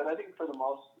really good. I think for the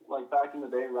most, like back in the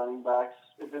day, running backs,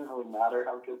 it didn't really matter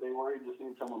how good they were. You just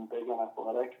need someone big and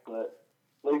athletic. But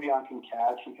Le'Veon can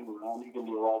catch, he can run, he can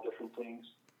do a lot of different things.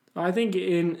 I think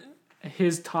in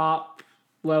his top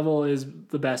level is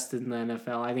the best in the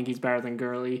NFL. I think he's better than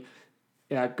Gurley.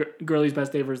 yeah, Gurley's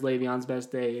best day versus Le'Veon's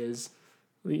best day is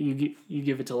you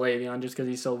give it to Le'Veon just because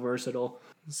he's so versatile.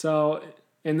 So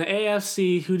in the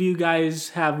AFC, who do you guys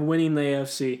have winning the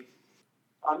AFC?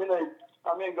 I'm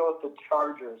gonna go with the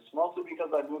Chargers, mostly because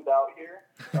I moved out here.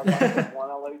 I want one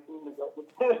LA team to go to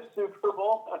the Super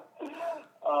Bowl.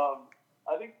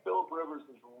 I think Phillip Rivers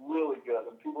is really good,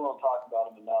 and people don't talk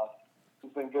about him enough.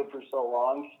 He's been good for so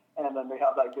long, and then they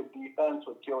have that good defense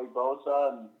with Joey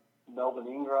Bosa and Melvin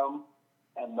Ingram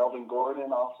and Melvin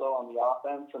Gordon also on the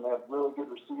offense, and they have really good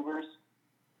receivers.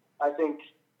 I think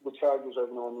the Chargers are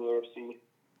going to win the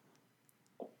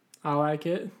AFC. I like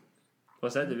it.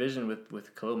 What's that division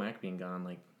with Khalil Mack being gone?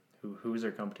 Like, who's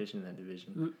their competition in that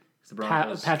division? It's the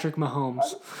Broncos. Patrick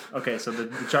Mahomes. Okay, so the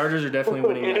Chargers are definitely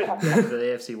winning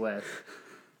the AFC West.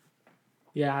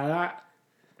 Yeah.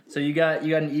 So you got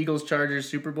an Eagles-Chargers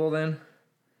Super Bowl then?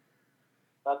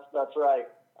 That's right.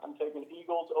 I'm taking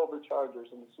Eagles over Chargers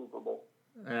in the Super Bowl.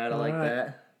 All right, I like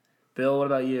that. Bill, what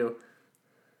about you?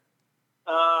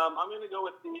 I'm going to go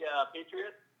with the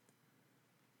Patriots.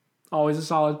 Always a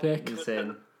solid pick.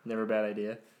 Insane. Never a bad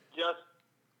idea. Just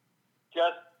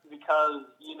because,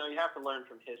 you have to learn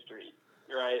from history,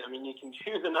 right? I mean, you can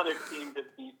choose another team to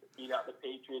beat out the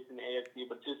Patriots in the AFC,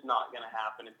 but it's just not going to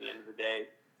happen at the end of the day.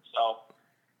 So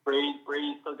Brady's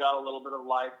still got a little bit of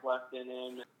life left in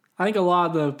him. I think a lot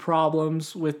of the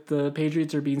problems with the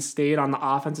Patriots are being stayed on the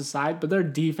offensive side, but their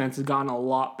defense has gotten a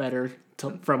lot better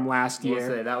from last year.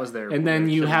 We'll say that was their. And then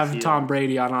you have heel. Tom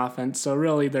Brady on offense, so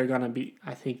really they're going to be.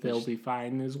 I think they'll be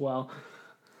fine as well.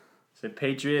 So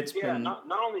Patriots. Yeah, not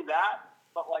only that,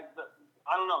 but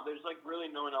I don't know. There's really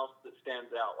no one else that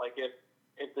stands out. Like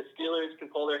if the Steelers can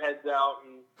pull their heads out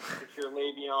and secure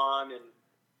Le'Veon, and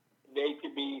they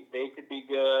could be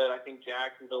good. I think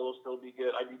Jacksonville will still be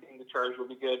good. I do think the Chargers will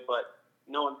be good, but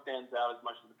no one stands out as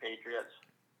much as the Patriots.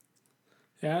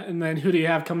 Yeah, and then who do you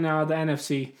have coming out of the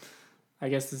NFC? I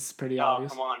guess this is pretty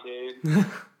obvious. Oh, come on, dude.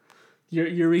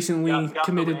 your recently got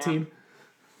committed the team.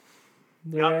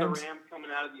 The Rams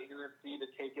coming out of the NFC to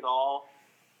take it all.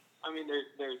 I mean,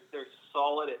 they're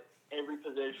solid at every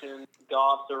position.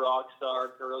 Goff's a rock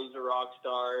star. Gurley's a rock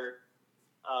star.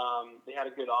 They had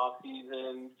a good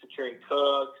offseason, securing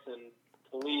Cooks and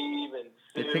Talib and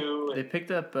Sue. They picked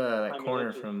up that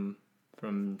corner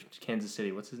from Kansas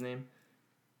City. What's his name?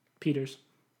 Peters.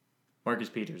 Marcus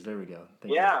Peters. There we go.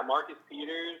 Marcus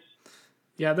Peters.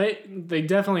 Yeah, they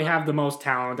definitely have the most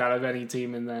talent out of any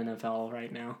team in the NFL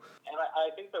right now. And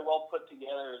I think they're well put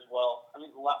together as well. I mean,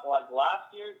 like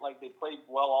last year, they played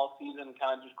well all season and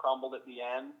kind of just crumbled at the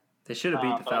end. They should have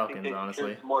beat the Falcons, I think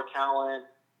honestly. There's more talent.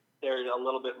 They're a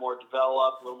little bit more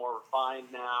developed, a little more refined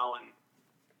now. And,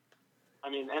 I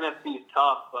mean, NFC is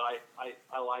tough, but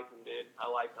I like them, dude. I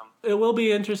like them. It will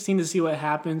be interesting to see what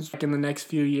happens in the next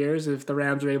few years if the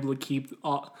Rams are able to keep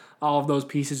all of those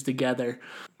pieces together.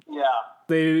 Yeah.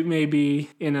 They may be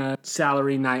in a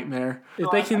salary nightmare.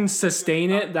 If they can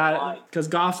sustain it, that because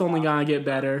Goff's only gonna get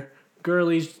better.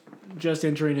 Gurley's just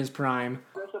entering his prime.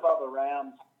 First about the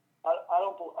Rams, I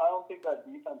don't think that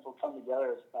defense will come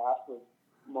together as fast as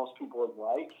most people would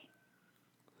like.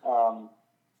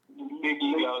 Big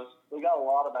egos. They got a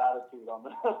lot of attitude on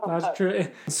them. That's true.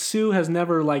 Sue has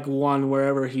never won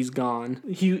wherever he's gone.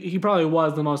 He probably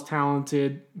was the most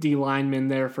talented D lineman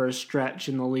there for a stretch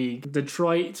in the league.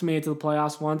 Detroit made it to the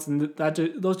playoffs once, and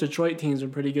those Detroit teams are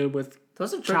pretty good with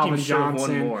Calvin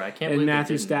Johnson and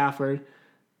Matthew Stafford.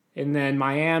 And then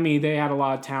Miami, they had a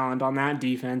lot of talent on that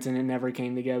defense, and it never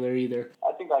came together either.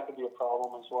 I think that could be a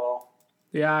problem as well.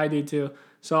 Yeah, I do too.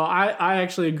 So I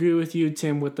actually agree with you,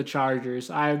 Tim, with the Chargers.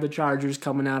 I have the Chargers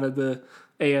coming out of the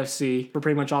AFC for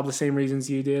pretty much all the same reasons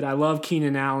you did. I love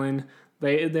Keenan Allen.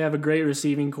 They have a great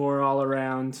receiving core all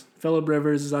around. Phillip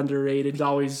Rivers is underrated.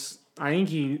 I think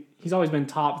he's always been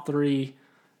top 3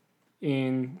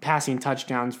 in passing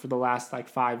touchdowns for the last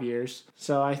 5 years.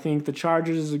 So I think the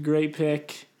Chargers is a great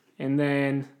pick. And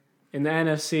then in the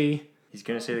NFC, he's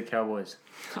gonna say the Cowboys.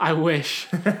 I wish.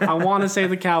 I want to say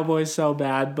the Cowboys so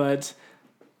bad, but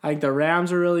I think the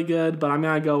Rams are really good, but I'm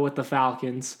going to go with the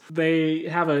Falcons. They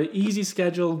have an easy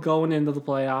schedule going into the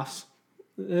playoffs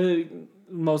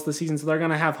most of the season, so they're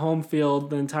going to have home field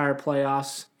the entire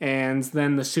playoffs, and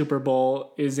then the Super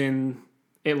Bowl is in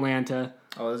Atlanta.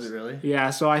 Oh, is it really? Yeah,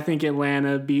 so I think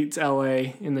Atlanta beats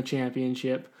LA in the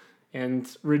championship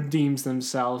and redeems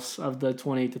themselves of the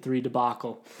 20-3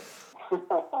 debacle. Dude,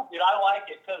 I like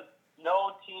it because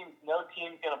no team's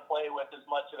going to play with as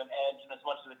much of an edge and as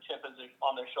much of a chip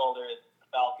on their shoulder as the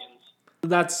Falcons.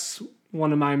 That's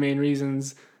one of my main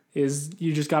reasons is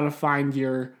you just got to find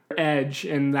your edge,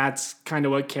 and that's kind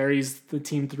of what carries the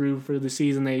team through for the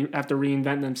season. They have to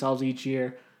reinvent themselves each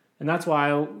year, And that's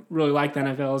why I really like the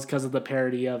NFL is because of the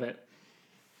parody of it.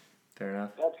 Fair enough.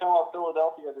 That's kind of what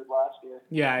Philadelphia did last year.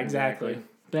 Yeah, exactly.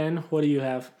 Ben, what do you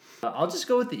have? I'll just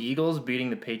go with the Eagles beating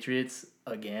the Patriots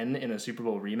again in a Super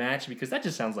Bowl rematch because that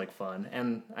just sounds like fun.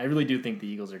 And I really do think the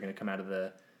Eagles are going to come out of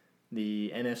the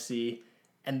NFC.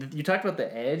 And you talked about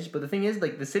the edge, but the thing is,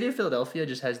 like, the city of Philadelphia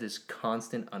just has this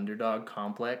constant underdog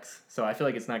complex. So I feel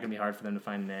like it's not going to be hard for them to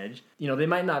find an edge. You know, they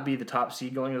might not be the top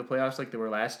seed going to the playoffs like they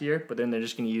were last year, but then they're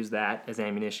just going to use that as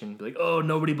ammunition. Be like, oh,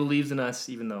 nobody believes in us,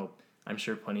 even though I'm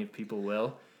sure plenty of people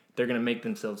will. They're going to make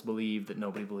themselves believe that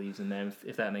nobody believes in them,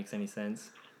 if that makes any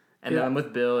sense. And then I'm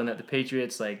with Bill, and at the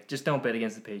Patriots, like, just don't bet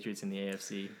against the Patriots in the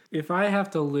AFC. If I have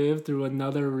to live through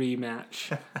another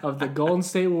rematch of the Golden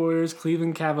State Warriors,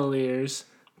 Cleveland Cavaliers,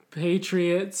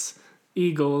 Patriots,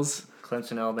 Eagles,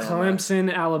 Clemson,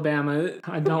 Alabama.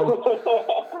 I don't.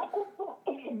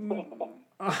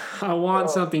 I want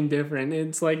something different.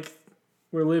 It's like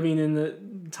we're living in the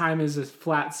time is a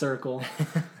flat circle.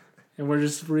 And we're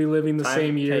just reliving the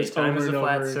same years time over is and a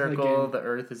flat over circle. again. The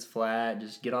Earth is flat.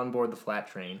 Just get on board the flat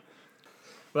train.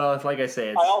 Well, like I say,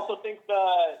 it's, I also think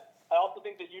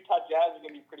the Utah Jazz are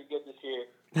going to be pretty good this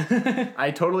year.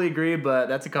 I totally agree, but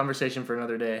that's a conversation for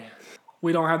another day.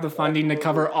 We don't have the funding to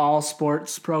cover all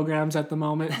sports programs at the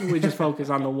moment. We just focus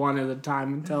on the one at a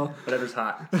time until Whatever's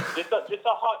hot. Just a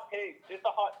hot take. Just a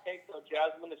hot take. So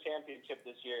Jazz win the championship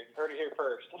this year. You heard it here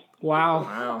first. wow.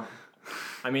 Wow.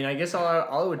 I mean, I guess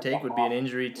all it would take would be an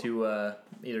injury to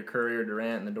either Curry or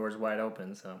Durant, and the door's wide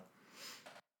open. So.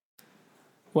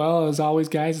 Well, as always,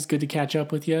 guys, it's good to catch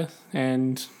up with you,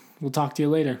 and we'll talk to you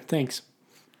later. Thanks.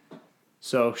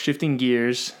 So shifting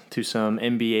gears to some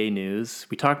NBA news,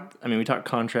 we talked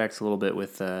contracts a little bit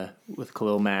with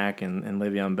Khalil Mack and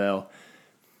Le'Veon Bell,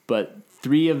 but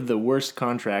three of the worst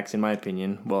contracts, in my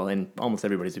opinion, well, in almost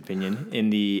everybody's opinion,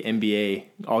 in the NBA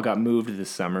all got moved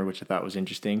this summer, which I thought was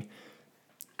interesting.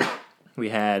 We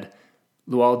had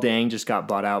Luol Deng just got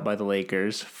bought out by the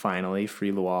Lakers, finally,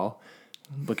 free Luol.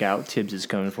 Look out, Tibbs is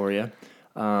coming for you.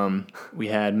 We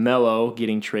had Melo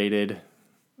getting traded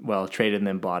and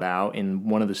then bought out in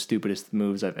one of the stupidest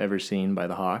moves I've ever seen by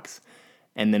the Hawks.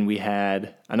 And then we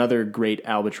had another great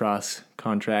albatross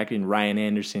contract in Ryan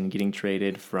Anderson getting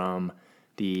traded from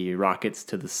the Rockets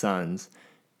to the Suns.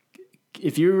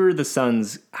 If you were the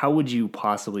Suns, how would you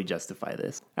possibly justify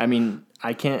this? I mean,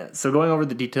 I can't. So going over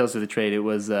the details of the trade, it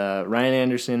was Ryan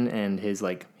Anderson and he's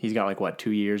got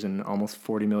 2 years and almost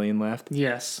 $40 million left.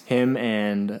 Yes. Him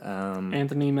and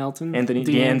Anthony Melton.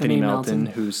 Anthony Melton,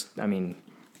 who's, I mean,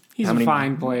 he's a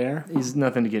fine player. He's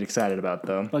nothing to get excited about,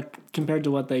 though. But compared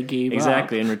to what they gave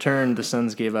Exactly. up. In return, the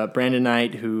Suns gave up Brandon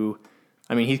Knight, who,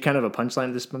 I mean, he's kind of a punchline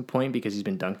at this point because he's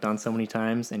been dunked on so many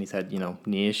times and he's had,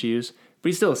 knee issues. But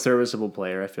he's still a serviceable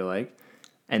player, I feel like.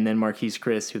 And then Marquise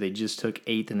Chris, who they just took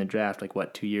 8th in the draft,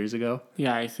 2 years ago?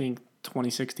 Yeah, I think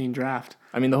 2016 draft.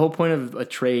 I mean, the whole point of a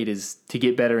trade is to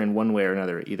get better in one way or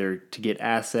another, either to get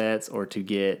assets or to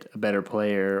get a better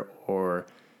player or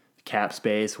cap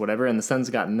space, whatever. And the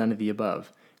Suns got none of the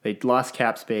above. They lost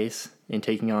cap space in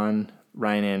taking on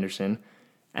Ryan Anderson,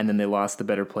 and then they lost the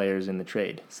better players in the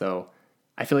trade. So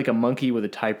I feel like a monkey with a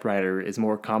typewriter is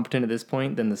more competent at this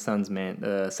point than the Suns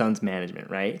management,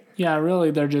 right? Yeah,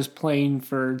 really, they're just playing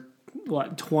for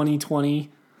 2020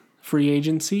 free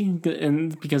agency,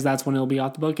 and because that's when it'll be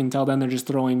off the book. Until then, they're just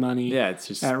throwing money. Yeah, it's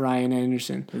just at Ryan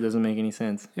Anderson. It doesn't make any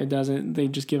sense. It doesn't. They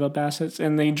just give up assets,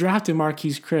 and they drafted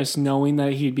Marquise Chris knowing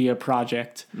that he'd be a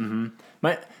project. Mm-hmm.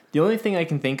 The only thing I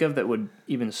can think of that would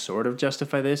even sort of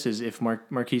justify this is if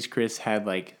Marquise Chris had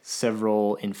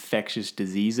several infectious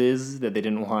diseases that they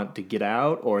didn't want to get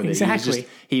out, or that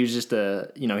he was just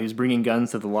he was bringing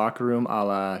guns to the locker room, a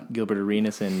la Gilbert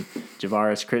Arenas and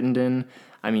Javaris Crittenden.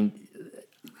 I mean,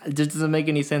 it just doesn't make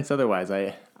any sense otherwise.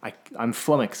 I'm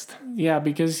flummoxed. Yeah,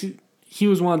 because he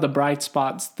was one of the bright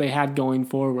spots they had going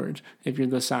forward. If you're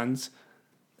the Suns.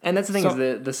 And that's the thing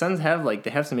is the Suns have they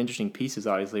have some interesting pieces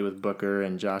obviously with Booker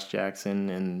and Josh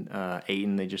Jackson and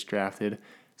Ayton they just drafted.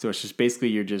 So it's just basically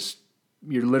you're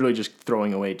literally just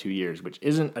throwing away 2 years, which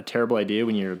isn't a terrible idea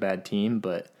when you're a bad team,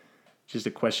 but just a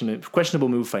questionable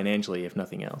move financially if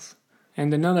nothing else.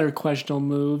 And another questionable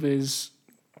move is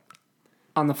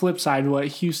on the flip side what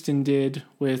Houston did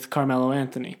with Carmelo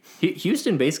Anthony.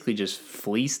 Houston basically just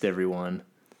fleeced everyone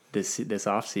this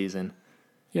offseason.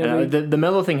 Yeah, the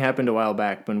Melo thing happened a while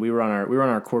back when we were on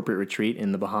our corporate retreat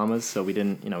in the Bahamas, so we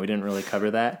didn't really cover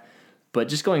that. But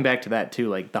just going back to that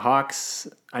too, the Hawks.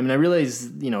 I mean, I realize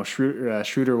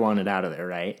Schroeder wanted out of there,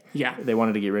 right? Yeah, they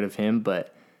wanted to get rid of him,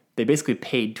 but they basically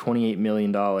paid $28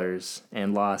 million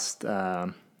and lost. It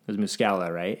was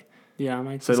Muscala, right? Yeah,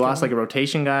 Mike. So they lost like a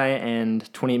rotation guy and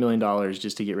 $28 million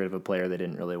just to get rid of a player they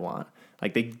didn't really want.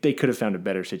 Like they could have found a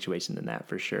better situation than that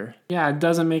for sure. Yeah, it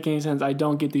doesn't make any sense. I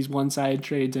don't get these one-sided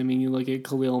trades. I mean, you look at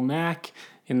Khalil Mack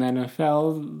in the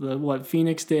NFL, what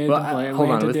Phoenix did, what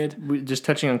Atlanta did. Just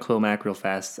touching on Khalil Mack real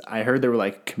fast, I heard there were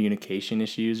like communication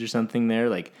issues or something there.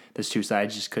 Like those two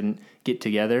sides just couldn't get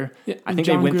together. Yeah, I think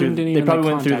John they went Gruden through. didn't They even, probably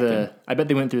like, went through contact him. I bet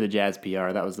they went through the Jazz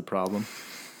PR. That was the problem.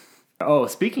 Oh,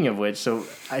 speaking of which, so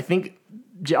I think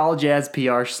all Jazz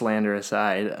PR slander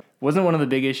aside, wasn't one of the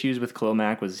big issues with Khalil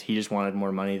Mack was he just wanted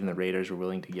more money than the Raiders were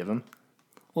willing to give him?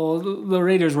 Well, the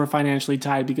Raiders were financially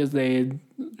tied because they had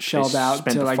shelled out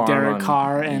spent to the like farm Derek on-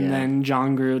 Carr and yeah. then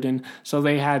John Gruden, so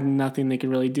they had nothing they could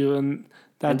really do, and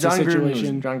And that's John a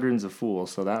situation. John Gruden's a fool,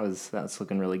 so that's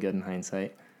looking really good in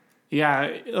hindsight.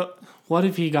 Yeah, what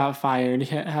if he got fired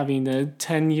having a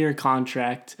 10-year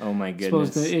contract? Oh my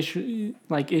Supposed goodness!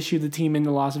 to issue the team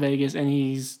into Las Vegas, and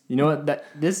he's You know what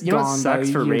what Gone sucks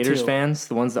by for year Raiders 2. fans,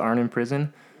 the ones that aren't in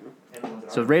prison.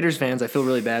 So Raiders fans, I feel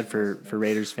really bad for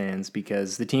Raiders fans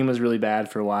because the team was really bad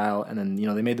for a while, and then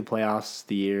they made the playoffs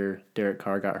the year Derek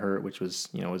Carr got hurt, which was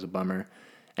was a bummer,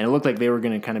 and it looked like they were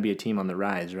going to kind of be a team on the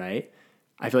rise, right?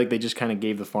 I feel like they just kind of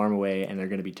gave the farm away, and they're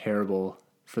going to be terrible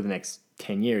for the next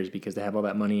 10 years because they have all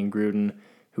that money in Gruden,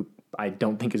 who I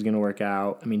don't think is going to work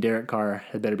out. I mean, Derek Carr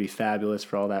had better be fabulous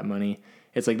for all that money.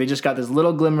 It's like they just got this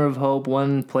little glimmer of hope,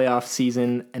 one playoff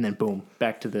season, and then boom,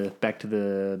 back to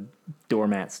the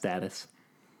doormat status.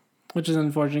 which is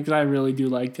unfortunate because I really do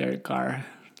like Derek Carr.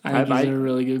 I think he's a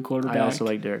really good quarterback. I also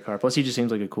like Derek Carr. Plus, he just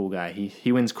seems like a cool guy.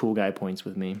 He wins cool guy points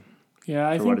with me. Yeah,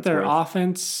 I for what think it's their worth.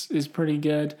 offense is pretty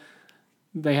good.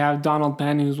 They have Donald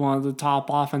Penn, who's one of the top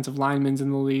offensive linemen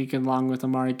in the league, along with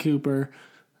Amari Cooper.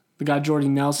 They got Jordy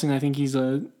Nelson. I think he's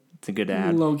a It's a good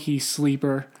ad. low-key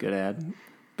sleeper. Good ad.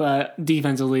 But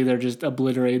defensively, they're just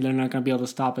obliterated. They're not going to be able to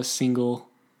stop a single.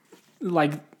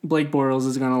 Like, Blake Bortles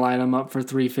is going to line them up for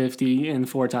 350 and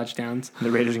 4 touchdowns.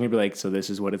 The Raiders are gonna be like, so this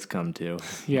is what it's come to.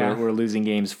 Yeah. we're losing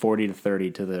games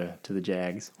 40-30 to the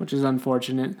Jags. Which is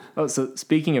unfortunate. Oh, so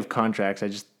speaking of contracts, I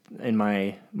just in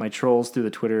my trolls through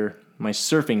the Twitter, my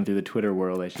surfing through the Twitter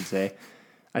world, I should say,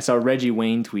 I saw Reggie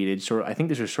Wayne tweeted. I think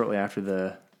this was shortly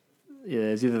after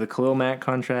it's either the Khalil Mack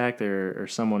contract or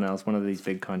someone else, one of these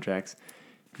big contracts.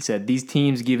 He said, "These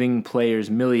teams giving players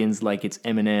millions like it's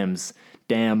M&Ms.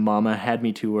 Damn, mama, had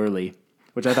me too early,"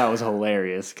 which I thought was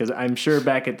hilarious because I'm sure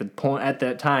back at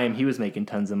that time he was making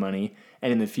tons of money,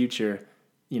 and in the future,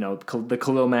 the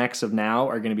Khalil Macks of now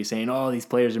are going to be saying, "Oh, these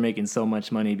players are making so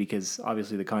much money," because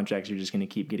obviously the contracts are just going to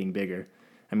keep getting bigger.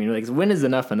 I mean, like, when is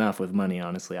enough with money?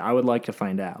 Honestly, I would like to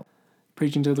find out.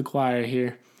 Preaching to the choir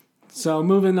here. So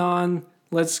moving on,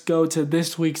 let's go to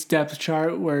this week's depth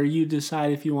chart where you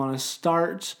decide if you want to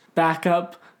start,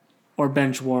 backup, or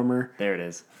bench warmer. There it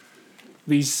is.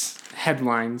 These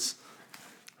headlines.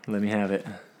 Let me have it.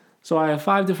 So I have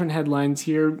 5 different headlines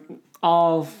here,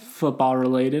 all football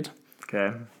related.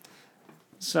 Okay.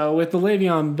 So with the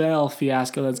Le'Veon Bell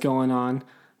fiasco that's going on,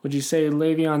 would you say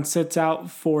Le'Veon sits out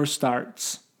 4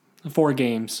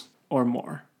 games or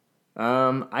more?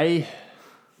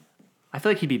 I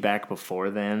feel like he'd be back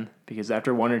before then because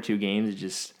after 1 or 2 games, it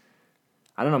just,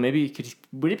 I don't know. Maybe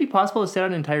would it be possible to sit out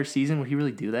an entire season? Would he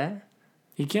really do that?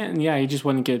 He can't. Yeah, he just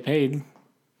wouldn't get paid.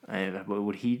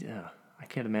 Would he? I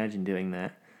can't imagine doing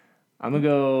that. I'm gonna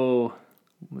go.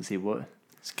 Let's see what.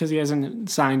 It's because he hasn't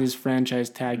signed his franchise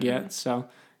tag yet, so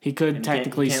he could And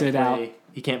technically he can't sit out. play-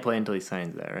 He can't play until he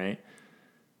signs that, right?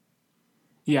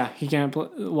 Yeah, he can't play.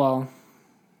 Well,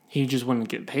 he just wouldn't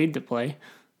get paid to play.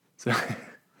 So,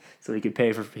 so he could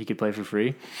play for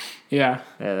free. Yeah.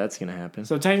 Yeah, that's gonna happen.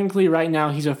 So technically, right now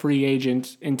he's a free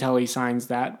agent until he signs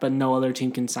that, but no other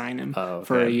team can sign him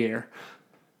for a year.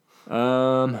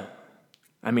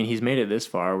 I mean, he's made it this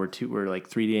far. We're like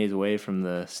 3 days away from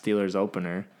the Steelers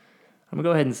opener. I'm gonna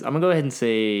go ahead and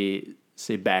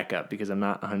say backup because I'm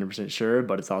not 100% sure,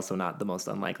 but it's also not the most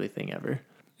unlikely thing ever.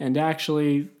 And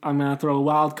actually, I'm gonna throw a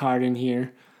wild card in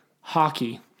here: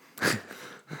 hockey.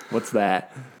 What's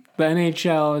that? The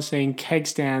NHL is saying keg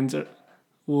stands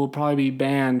will probably be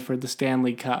banned for the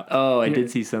Stanley Cup. Oh, I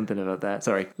did see something about that.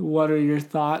 Sorry. What are your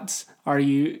thoughts?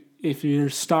 If you're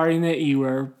starting it, you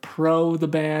are pro the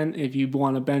ban. If you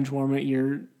want to bench warm it,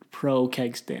 you're pro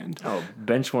keg stand. Oh,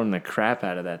 benchwarm the crap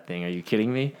out of that thing. Are you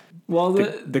kidding me? Well,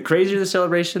 The crazier the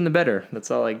celebration, the better.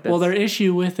 That's all. their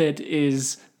issue with it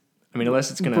is I mean, unless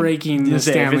it's going to breaking the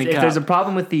Stanley If Cup. there's a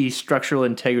problem with the structural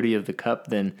integrity of the cup,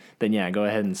 then yeah, go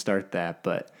ahead and start that.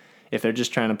 But if they're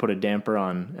just trying to put a damper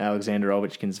on Alexander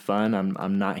Ovechkin's fun,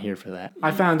 I'm not here for that.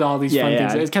 I found all these fun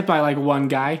things. It's kept by like one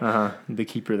guy. The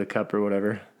keeper of the cup or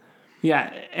whatever.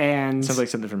 Yeah, and Sounds like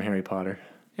something from Harry Potter.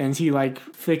 and he like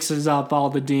fixes up all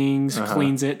the dings,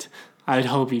 cleans it. I'd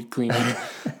hope he'd clean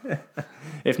it.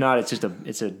 If not,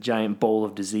 it's a giant bowl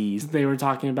of disease. They were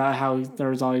talking about how there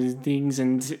was all these dings,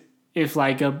 and if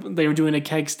like they were doing a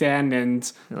keg stand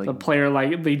and the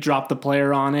player they dropped the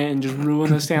player on it and just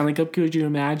ruined the Stanley Cup. Could you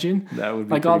imagine? That would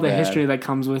be like all the pretty bad. history that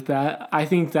comes with that. I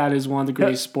think that is one of the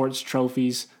greatest sports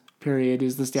trophies. Period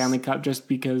is the Stanley Cup, just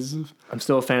because. I'm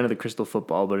still a fan of the Crystal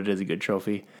Football, but it is a good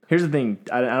trophy. Here's the thing.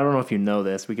 I don't know if you know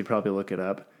this. We could probably look it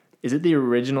up. Is it the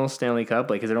original Stanley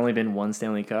Cup? Like, has there only been one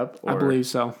Stanley Cup? I believe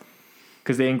so.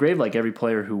 Because they engrave, like, every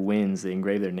player who wins, they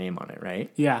engrave their name on it,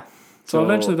 right? Yeah. So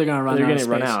eventually they're going to run out. They're going to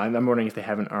run out. I'm wondering if they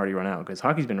haven't already run out, because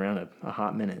hockey's been around a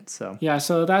hot minute. So yeah,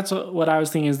 so that's what I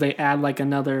was thinking is they add like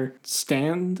another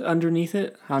stand underneath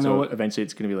it. I don't know what. Eventually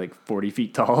it's going to be like 40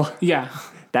 feet tall. Yeah.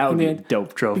 That would be a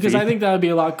dope trophy. Because I think that would be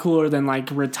a lot cooler than like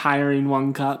retiring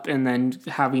one cup and then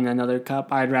having another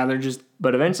cup. I'd rather just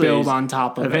build on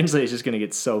top of it. Eventually it's just going to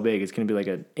get so big. It's going to be like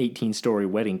an 18-story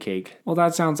wedding cake. Well,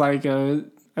 that sounds like a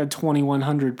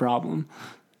 2100 problem.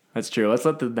 That's true. Let's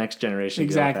let the next generation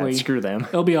exactly. Go with that. Screw them.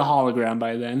 It'll be a hologram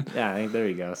by then. Yeah, I think there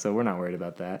you go. So we're not worried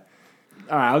about that.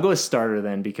 All right, I'll go with starter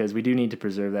then, because we do need to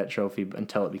preserve that trophy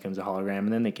until it becomes a hologram,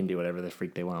 and then they can do whatever the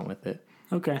freak they want with it.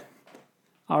 Okay.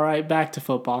 All right, back to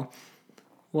football.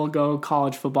 We'll go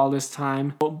college football this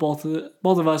time. Both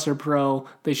of us are pro.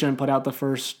 They shouldn't put out the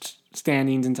first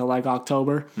standings until like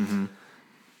October. Mm-hmm.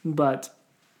 But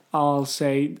I'll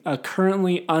say a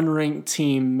currently unranked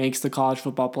team makes the college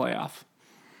football playoff.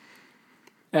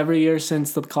 Every year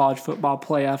since the college football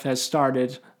playoff has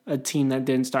started, a team that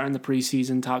didn't start in the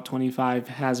preseason top 25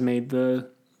 has made the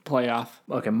playoff.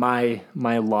 Okay, my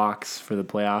locks for the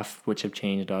playoff, which have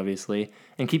changed obviously,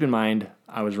 and keep in mind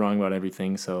I was wrong about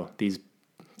everything, so these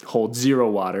hold zero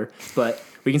water. But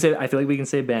I feel like we can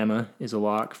say Bama is a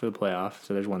lock for the playoff,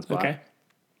 so there's one spot. Okay.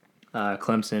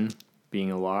 Clemson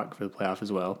being a lock for the playoff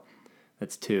as well.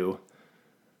 That's 2.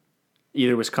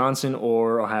 Either Wisconsin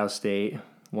or Ohio State,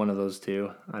 one of those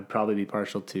two. I'd probably be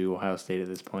partial to Ohio State at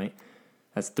this point.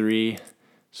 That's 3.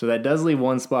 So that does leave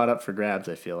one spot up for grabs,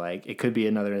 I feel like. It could be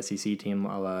another SEC team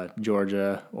a la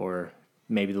Georgia, or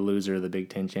maybe the loser of the Big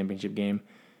Ten championship game.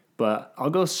 But I'll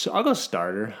go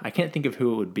starter. I can't think of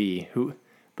who it would be. Who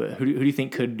do you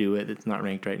think could do it that's not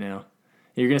ranked right now?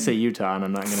 You're gonna say Utah, and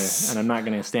I'm not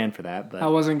gonna stand for that. But I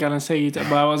wasn't gonna say Utah,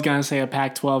 but I was gonna say a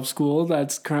Pac-12 school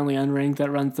that's currently unranked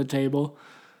that runs the table.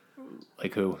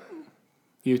 Like who?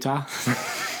 Utah.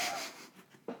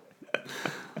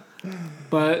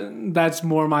 But that's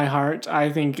more my heart.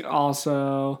 I think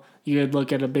also you could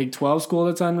look at a Big 12 school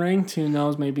that's unranked. Who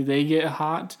knows? Maybe they get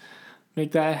hot,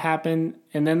 make that happen.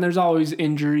 And then there's always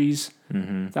injuries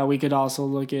that we could also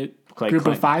look at. Like Group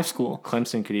of 5 school.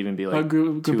 Clemson could even be like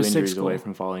group 2 of 6 injuries school. away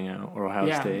from falling out, or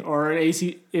Ohio State. Or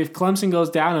if Clemson goes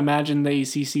down, imagine the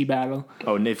ACC battle.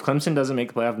 Oh, and if Clemson doesn't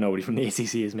make the playoff, nobody from the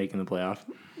ACC is making the playoff.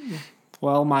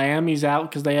 Well, Miami's out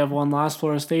because they have one loss.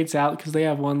 Florida State's out because they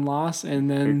have one loss,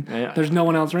 and then there's no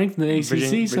one else ranked in the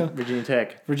ACC. Virginia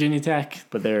Tech. Virginia Tech,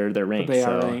 But they're ranked. but they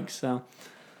are ranked. So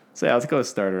yeah, let's go with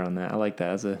starter on that. I like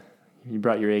that. You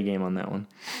brought your A game on that one.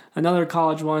 another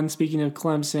college one. Speaking of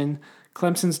Clemson,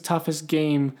 Clemson's toughest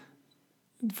game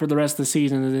for the rest of the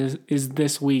season is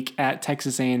this week at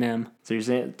Texas A&M. So you're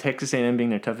saying Texas A&M being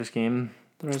their toughest game?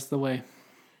 The rest of the way.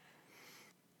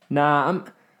 Nah,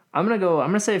 I'm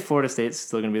gonna say Florida State's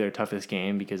still gonna be their toughest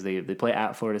game because they play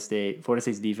at Florida State. Florida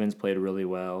State's defense played really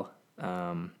well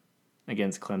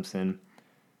against Clemson.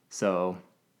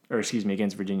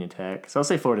 Against Virginia Tech. So I'll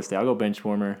say Florida State. I'll go bench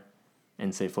warmer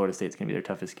and say Florida State's gonna be their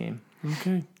toughest game.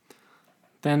 Okay.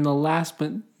 Then the last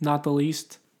but not the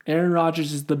least, Aaron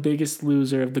Rodgers is the biggest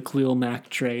loser of the Khalil Mack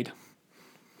trade.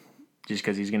 Just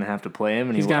because he's gonna have to play him,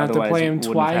 and He's gonna have to play him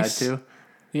twice. Have had to.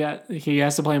 Yeah, he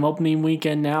has to play him opening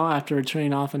weekend now after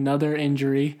returning off another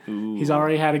injury. Ooh. He's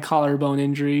already had a collarbone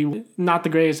injury. Not the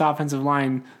greatest offensive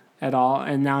line at all,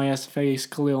 and now he has to face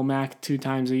Khalil Mack 2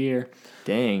 times a year.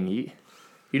 Dang, you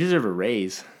deserve a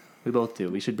raise. We both do.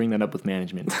 We should bring that up with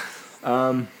management.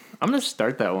 I'm going to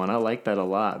start that one. I like that a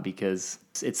lot because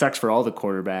it sucks for all the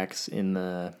quarterbacks in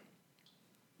the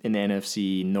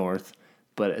NFC North,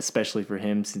 but especially for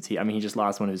him since he just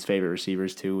lost one of his favorite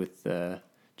receivers too with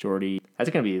Jordy. That's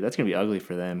gonna be ugly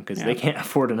for them because they can't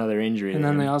afford another injury. And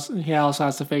then he also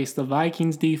has to face the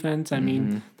Vikings defense. I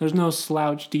mean, there's no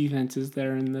slouch defenses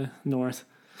there in the North.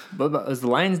 But is the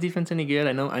Lions defense any good?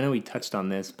 I know we touched on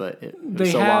this, but it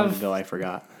was so long ago I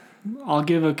forgot. I'll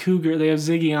give a Cougar. They have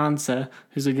Ziggy Ansah,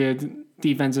 who's a good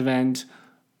defensive end.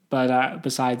 But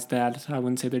besides that, I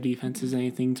wouldn't say their defense is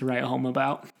anything to write home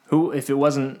about. Who, if it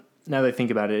wasn't now that I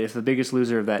think about it, if the biggest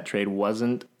loser of that trade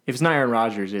wasn't, if it's not Aaron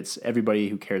Rodgers, it's everybody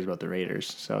who cares about the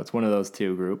Raiders. So it's one of those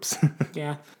two groups.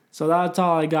 Yeah. So that's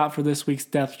all I got for this week's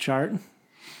depth chart.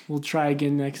 We'll try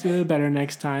again better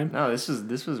next time. No, this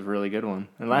was a really good one,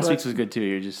 and last week's was good too.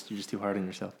 You're just too hard on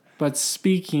yourself. But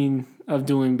speaking of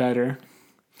doing better,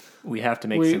 we have to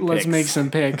make some picks. Let's make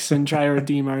some picks and try to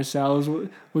redeem ourselves.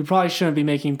 We probably shouldn't be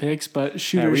making picks, but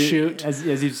shoot. As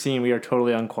you've seen, we are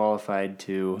totally unqualified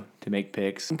to make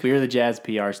picks. We are the Jazz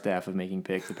PR staff of making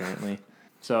picks, apparently.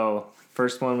 So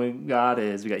first one we got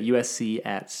USC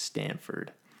at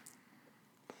Stanford.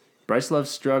 Bryce Love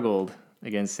struggled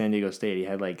against San Diego State. He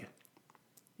had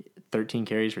 13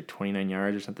 carries for 29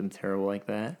 yards or something terrible like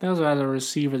that. That was about a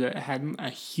receiver that had a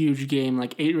huge game,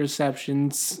 8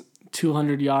 receptions,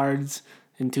 200 yards,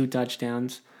 and 2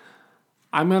 touchdowns.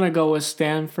 I'm going to go with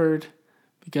Stanford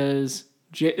because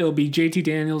it'll be JT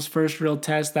Daniels' first real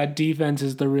test. That defense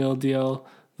is the real deal.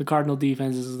 The Cardinal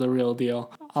defense is the real deal.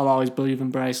 I'll always believe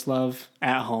in Bryce Love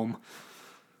at home.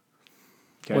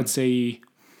 Okay. What say ye?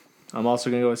 I'm also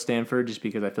going to go with Stanford just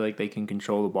because I feel like they can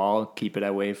control the ball, keep it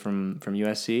away from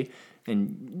USC.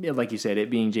 And like you said, it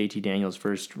being JT Daniels'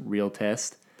 first real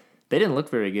test, they didn't look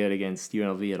very good against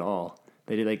UNLV at all.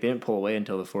 They didn't pull away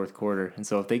until the fourth quarter. And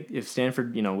so if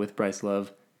Stanford, with Bryce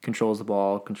Love, controls the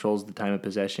ball, controls the time of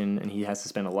possession, and he has to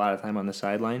spend a lot of time on the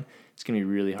sideline, it's going to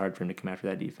be really hard for him to come after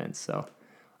that defense. So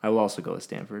I will also go with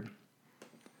Stanford.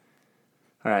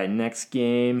 All right, next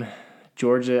game,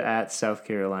 Georgia at South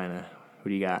Carolina. Who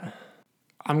do you got?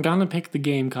 I'm going to pick the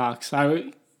Gamecocks.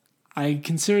 I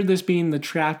considered this being the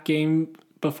trap game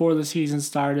before the season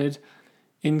started.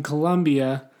 In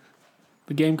Columbia,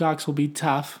 the Gamecocks will be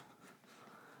tough.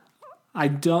 I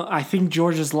think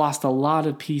Georgia's lost a lot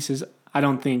of pieces. I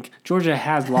don't think. Georgia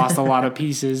has lost a lot of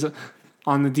pieces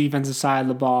on the defensive side of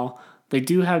the ball. They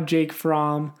do have Jake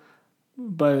Fromm,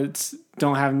 but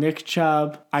don't have Nick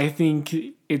Chubb. I think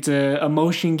it's a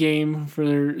motion game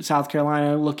for South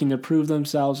Carolina looking to prove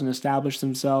themselves and establish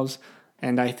themselves,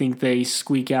 and I think they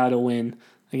squeak out a win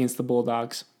against the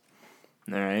Bulldogs.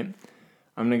 All right.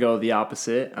 I'm going to go the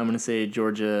opposite. I'm going to say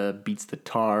Georgia beats the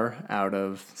tar out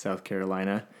of South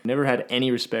Carolina. Never had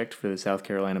any respect for the South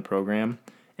Carolina program,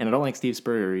 and I don't like Steve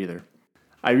Spurrier either.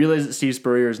 I realize that Steve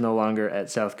Spurrier is no longer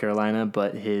at South Carolina,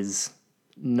 but his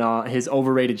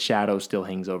overrated shadow still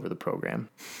hangs over the program.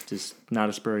 Just not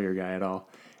a Spurrier guy at all.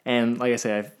 And like I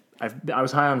said, I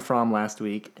was high on Fromm last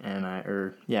week,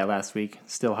 last week,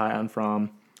 still high on Fromm.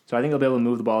 So I think they'll be able to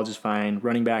move the ball just fine.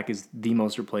 Running back is the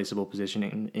most replaceable position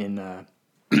in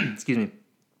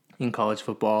in college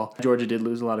football. Georgia did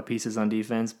lose a lot of pieces on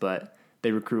defense, but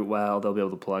they recruit well. They'll be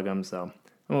able to plug them. So I'm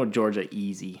going with Georgia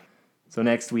easy. So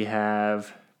next we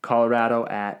have Colorado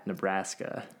at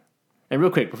Nebraska. And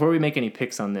real quick, before we make any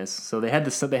picks on this, so they had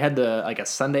a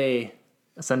Sunday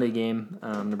game,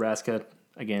 Nebraska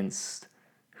against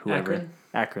whoever.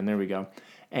 Akron, there we go.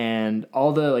 And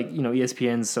all the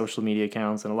ESPN's social media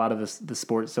accounts and a lot of the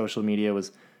sports social media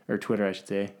or Twitter I should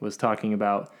say, was talking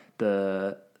about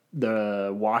the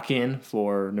walk-in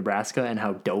for Nebraska and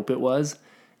how dope it was.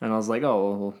 And I was like,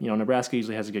 oh, well, Nebraska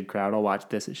usually has a good crowd. I'll watch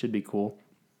this. It should be cool.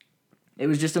 It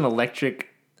was just an electric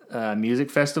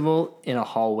music festival in a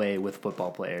hallway with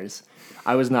football players.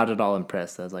 I was not at all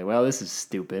impressed. I was like, well, this is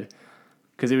stupid.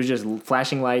 Because it was just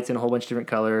flashing lights in a whole bunch of different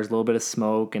colors, a little bit of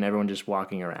smoke, and everyone just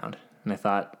walking around. And I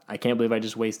thought, I can't believe I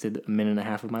just wasted a minute and a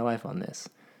half of my life on this.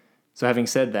 So having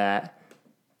said that,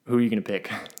 who are you going to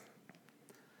pick?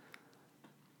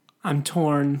 I'm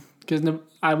torn because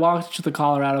I watched the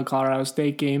Colorado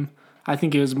State game. I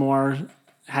think it was more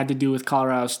had to do with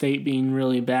Colorado State being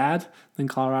really bad than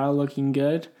Colorado looking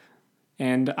good.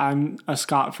 And I'm a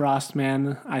Scott Frost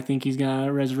man. I think he's going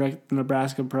to resurrect the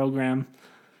Nebraska program.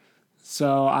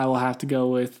 So I will have to go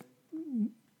with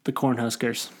the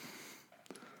Cornhuskers.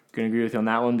 Going to agree with you on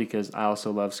that one because I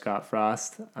also love Scott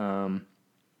Frost. I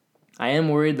am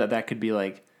worried that could be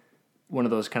like one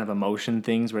of those kind of emotion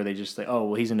things where they just say, oh,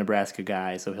 well, he's a Nebraska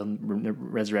guy, so he'll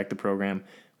resurrect the program.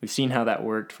 We've seen how that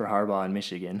worked for Harbaugh in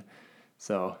Michigan.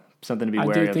 So something to be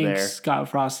wary of there. I think Scott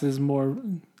Frost is more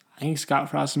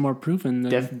proven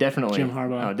than definitely Jim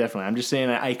Harbaugh. Oh, definitely. I'm just saying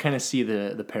I kind of see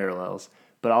the parallels.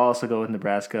 But I'll also go with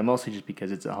Nebraska, mostly just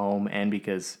because it's at home and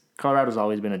because Colorado's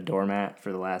always been a doormat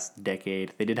for the last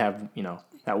decade. They did have,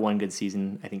 that one good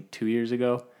season, I think 2 years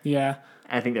ago. Yeah.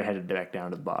 I think they're headed back down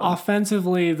to the bottom.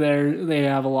 Offensively, they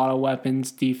have a lot of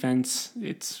weapons. Defense,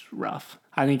 it's rough.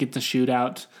 I think it's a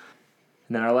shootout.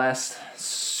 And then our last,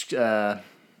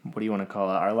 what do you want to call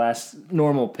it? Our last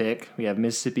normal pick, we have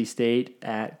Mississippi State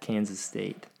at Kansas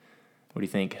State. What do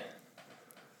you think?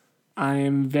 I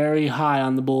am very high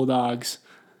on the Bulldogs.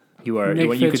 You are.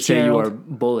 Nick You could say you Fitzgerald. are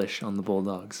bullish on the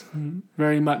Bulldogs.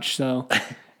 Very much so.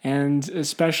 And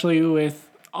especially with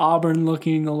Auburn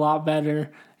looking a lot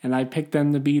better, and I picked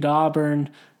them to beat Auburn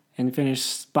and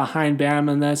finish behind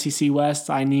Bama in the SEC West.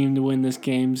 I need them to win this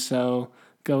game, so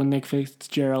go Nick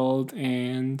Fitzgerald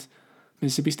and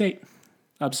Mississippi State.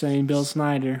 Upsetting Bill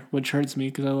Snyder, which hurts me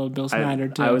because I love Bill Snyder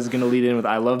too. I was going to lead in with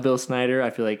I love Bill Snyder. I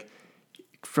feel like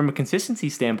from a consistency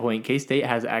standpoint, K-State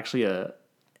has actually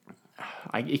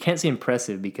you can't say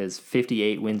impressive because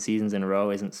 58 win seasons in a row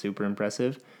isn't super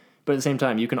impressive. But at the same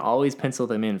time, you can always pencil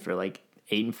them in for like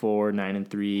 8-4,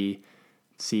 9-3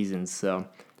 seasons. So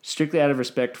strictly out of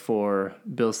respect for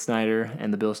Bill Snyder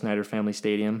and the Bill Snyder Family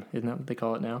Stadium, isn't that what they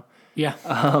call it now? Yeah.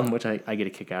 Which I get a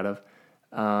kick out of.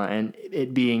 And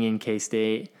it being in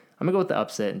K-State, I'm going to go with the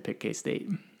upset and pick K-State.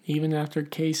 Even after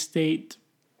K-State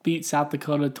beat South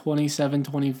Dakota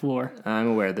 27-24. I'm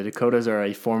aware the Dakotas are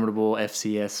a formidable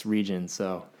FCS region,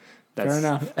 so that's Fair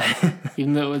enough.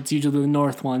 Even though it's usually the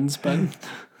North ones, but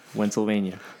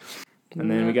Pennsylvania.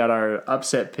 And then we got our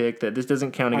upset pick that this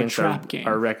doesn't count against trap game.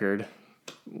 our record.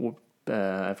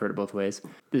 I've heard it both ways.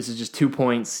 This is just 2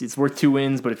 points. It's worth 2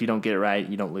 wins, but if you don't get it right,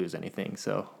 you don't lose anything.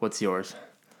 So what's yours?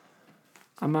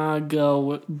 I'm going to go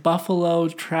with Buffalo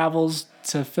travels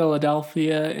to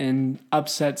Philadelphia and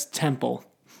upsets Temple.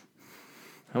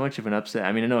 How much of an upset?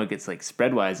 I mean, I know it gets like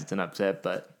spread-wise it's an upset,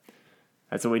 but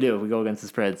that's what we do. We go against the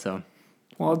spread, so.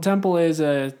 Well, Temple It's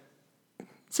a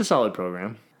solid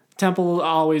program. Temple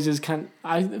always is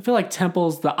I feel like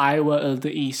Temple's the Iowa of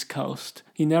the East Coast.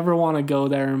 You never want to go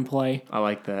there and play. I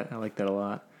like that. I like that a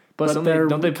lot. Plus, But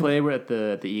don't they play at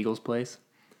the Eagles' place?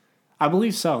 I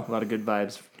believe so. A lot of good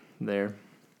vibes there.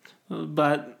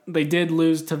 But they did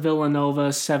lose to Villanova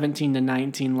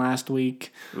 17-19 last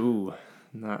week. Ooh,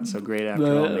 not so great after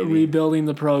all, maybe. Rebuilding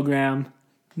the program.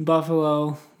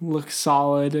 Buffalo looks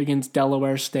solid against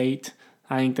Delaware State.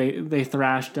 I think they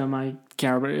thrashed them. I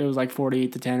can't remember. It was like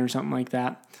 48-10 or something like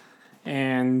that.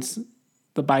 And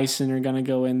the Bison are going to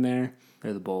go in there.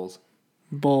 They're the Bulls.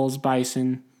 Bulls,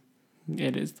 Bison.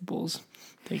 It is the Bulls.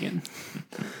 Take it.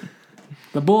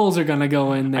 The Bulls are going to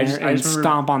go in there I just and remember-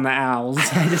 stomp on the Owls.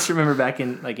 I just remember back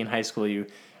in high school,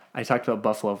 I talked about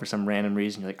Buffalo for some random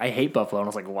reason. You're like, I hate Buffalo. And I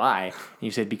was like, why? And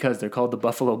you said, because they're called the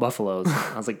Buffalo Buffaloes.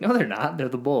 I was like, no, they're not. They're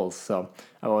the Bulls. So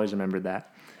I've always remembered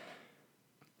that.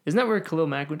 Isn't that where Khalil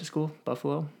Mack went to school?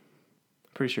 Buffalo?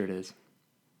 Pretty sure it is.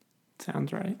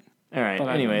 Sounds right. All right. But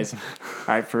Anyways. All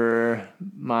right. For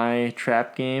my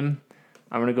trap game,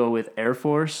 I'm going to go with Air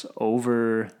Force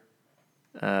over,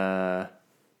 where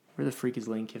the freak is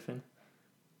Lane Kiffin?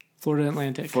 Florida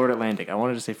Atlantic. Florida Atlantic. I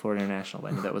wanted to say Florida International,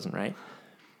 but I knew that wasn't right.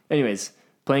 Anyways,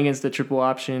 playing against the triple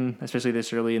option, especially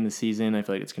this early in the season, I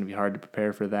feel like it's going to be hard to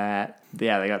prepare for that.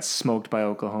 Yeah, they got smoked by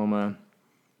Oklahoma,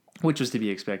 which was to be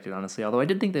expected, honestly, although I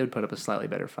did think they would put up a slightly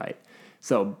better fight.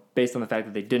 So, based on the fact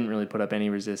that they didn't really put up any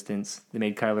resistance, they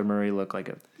made Kyler Murray look like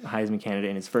a Heisman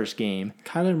candidate in his first game.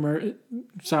 Kyler Murray,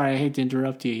 sorry, I hate to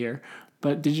interrupt you here,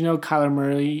 but did you know Kyler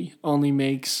Murray only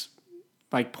makes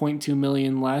like $0.2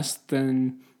 million less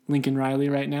than Lincoln Riley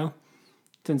right now?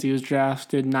 Since he was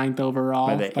drafted 9th overall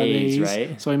By the A's,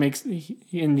 right? So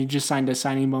he just signed a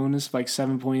signing bonus of like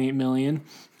 $7.8 million.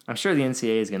 I'm sure the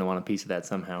NCAA is going to want a piece of that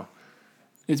somehow.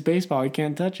 It's baseball. You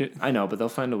can't touch it. I know, but they'll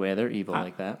find a way. They're evil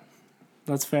like that.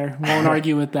 That's fair. Won't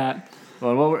argue with that.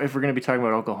 Well, if we're going to be talking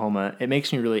about Oklahoma, it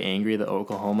makes me really angry that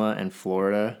Oklahoma and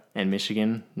Florida and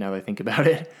Michigan, now that I think about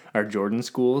it, are Jordan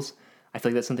schools. I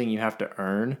feel like that's something you have to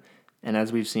earn. And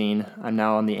as we've seen, I'm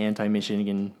now on the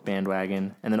anti-Michigan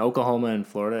bandwagon. And then Oklahoma and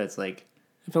Florida, it's like...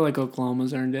 I feel like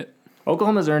Oklahoma's earned it.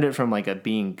 Oklahoma's earned it from like a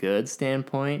being good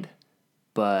standpoint,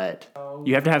 but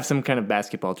you have to have some kind of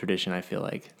basketball tradition, I feel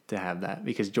like, to have that.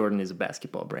 Because Jordan is a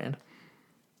basketball brand.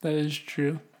 That is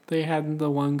true. They had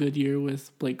the one good year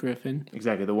with Blake Griffin.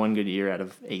 Exactly, the one good year out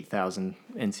of 8,000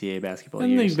 NCAA basketball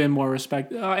And years. they've been more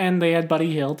respected. And they had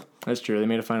Buddy Hield. That's true. They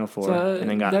made a Final Four and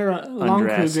then got they're Lon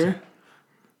undressed. Kruger.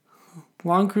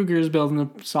 Lon Kruger is building a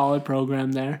solid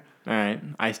program there. All right.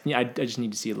 I just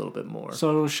need to see a little bit more.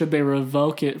 So should they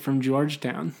revoke it from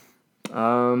Georgetown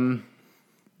since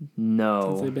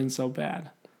No. they've been so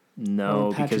bad? No,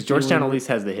 Or Patrick because Georgetown Ewing. at least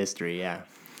has the history, yeah.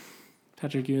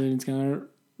 Patrick Ewing's going to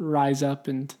rise up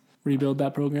and rebuild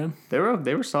that program. They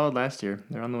were solid last year.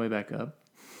 They're on the way back up.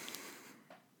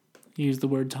 Use the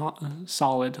word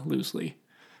solid loosely.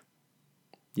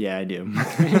 Yeah, I do.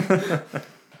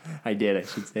 I did, I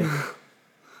should say.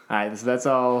 All right, so that's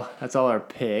all our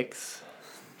picks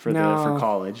for Now- for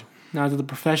college. Now to the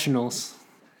professionals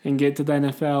and get to the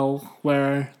NFL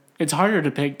where it's harder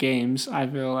to pick games, I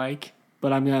feel like,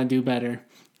 but I'm going to do better,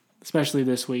 especially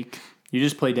this week. You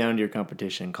just play down to your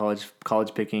competition.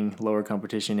 College picking, lower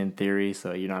competition in theory,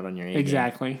 so you're not on your A game.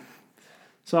 Exactly.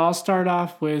 So I'll start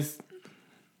off with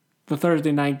the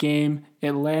Thursday night game,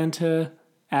 Atlanta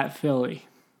at Philly.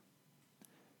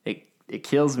 It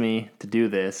kills me to do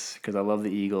this because I love the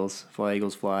Eagles. Fly,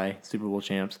 Eagles, fly. Super Bowl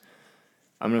champs.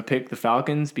 I'm going to pick the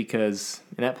Falcons because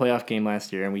in that playoff game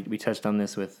last year, and we touched on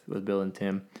this with Bill and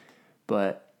Tim,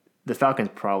 but the Falcons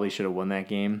probably should have won that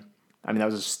game. I mean, that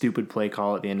was a stupid play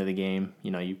call at the end of the game.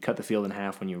 You know, you cut the field in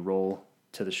half when you roll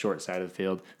to the short side of the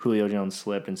field. Julio Jones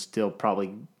slipped and still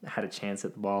probably had a chance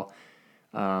at the ball.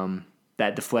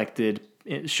 That deflected.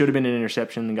 It should have been an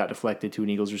interception and got deflected to an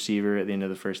Eagles receiver at the end of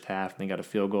the first half, and they got a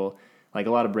field goal. Like,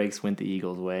 a lot of breaks went the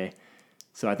Eagles' way.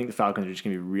 So I think the Falcons are just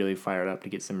going to be really fired up to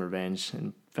get some revenge,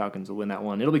 and Falcons will win that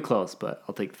one. It'll be close, but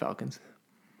I'll take the Falcons.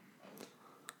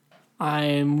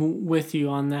 I'm with you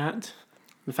on that.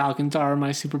 The Falcons are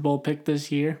my Super Bowl pick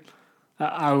this year.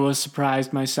 I was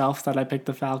surprised myself that I picked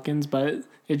the Falcons, but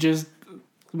it just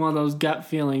one of those gut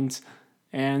feelings,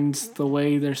 and the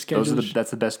way they're scheduled.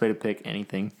 That's the best way to pick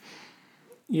anything.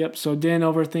 Yep. So didn't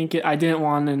overthink it. I didn't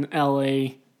want an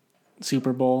LA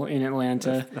Super Bowl in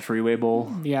Atlanta. A freeway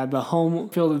bowl. Yeah, the home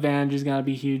field advantage is gonna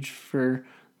be huge for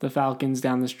the Falcons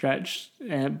down the stretch,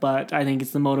 but I think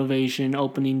it's the motivation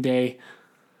opening day.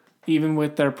 Even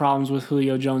with their problems with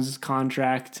Julio Jones'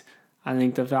 contract, I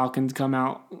think the Falcons come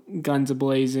out guns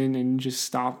a-blazing and just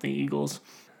stop the Eagles.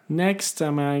 Next,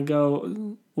 I'm going to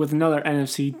go with another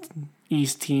NFC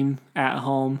East team at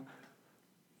home,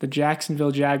 the Jacksonville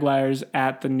Jaguars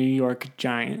at the New York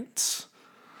Giants.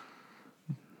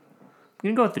 I'm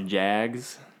going to go with the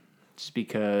Jags just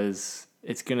because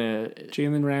it's going to...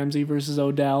 Jalen Ramsey versus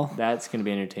Odell. That's going to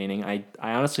be entertaining. I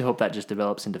honestly hope that just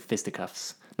develops into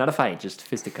fisticuffs. Not a fight, just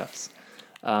fisticuffs.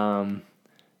 They're going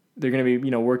to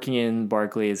be, working in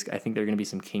Barkley. I think there are going to be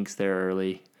some kinks there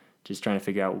early, just trying to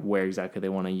figure out where exactly they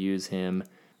want to use him.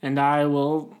 And I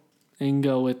will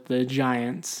go with the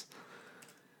Giants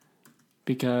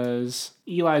because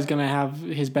Eli's going to have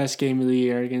his best game of the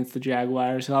year against the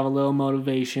Jaguars. He'll have a little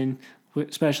motivation,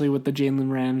 especially with the Jalen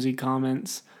Ramsey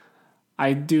comments.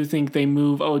 I do think they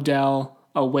move Odell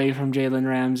away from Jalen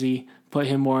Ramsey, put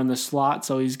him more in the slot,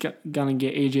 so he's going to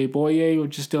get A.J. Boye,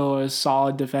 which is still a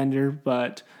solid defender,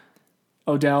 but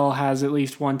Odell has at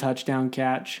least one touchdown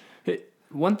catch.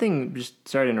 One thing, just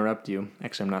sorry to interrupt you.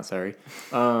 Actually, I'm not sorry.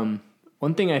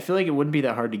 One thing, I feel like it wouldn't be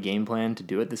that hard to game plan to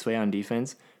do it this way on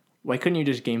defense. Why couldn't you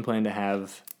just game plan to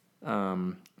have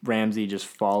Ramsey just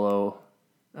follow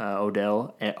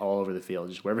Odell all over the field?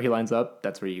 Just wherever he lines up,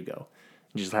 that's where you go.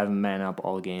 And just have him man up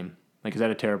all game. Like, is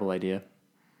that a terrible idea?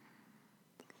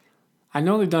 I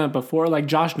know they've done it before. Like,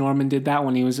 Josh Norman did that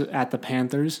when he was at the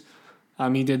Panthers.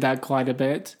 He did that quite a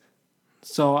bit.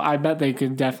 So I bet they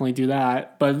could definitely do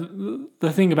that. But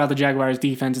the thing about the Jaguars'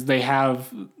 defense is they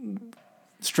have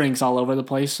strengths all over the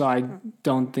place, so I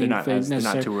don't think they're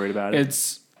not too worried about it.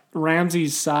 It's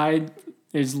Ramsey's side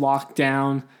is locked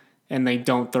down, and they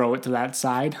don't throw it to that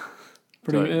side.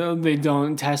 They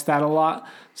don't test that a lot,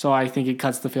 so I think it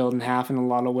cuts the field in half in a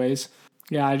lot of ways.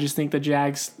 Yeah, I just think the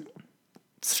Jags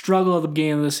struggle at the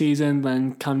beginning of the season,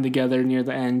 then come together near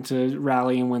the end to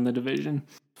rally and win the division.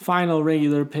 Final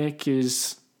regular pick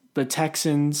is the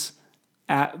Texans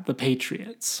at the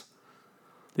Patriots.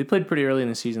 They played pretty early in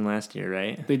the season last year,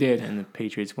 right? They did. And the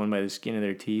Patriots won by the skin of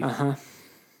their teeth. Uh-huh.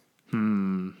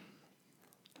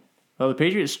 Well, the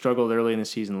Patriots struggled early in the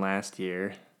season last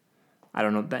year. I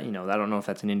don't know that I don't know if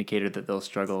that's an indicator that they'll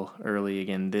struggle early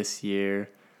again this year.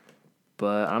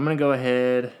 But I'm gonna go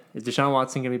ahead. Is Deshaun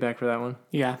Watson gonna be back for that one?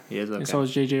 Yeah. He is. Okay. And so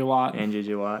is J.J. Watt. And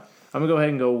J.J. Watt. I'm gonna go ahead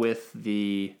and go with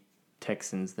the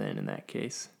Texans then. In that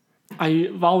case,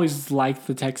 I've always liked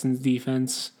the Texans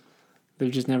defense.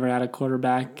 They've just never had a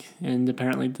quarterback, and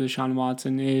apparently Deshaun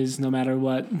Watson is, no matter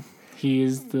what, he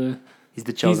is the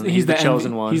chosen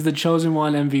one. He's the chosen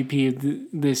one MVP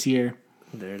this year.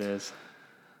 There it is.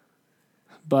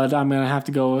 But I'm going to have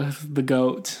to go with the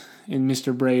GOAT in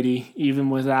Mr. Brady. Even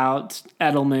without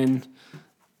Edelman,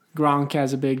 Gronk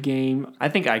has a big game. I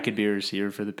think I could be a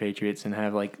receiver for the Patriots and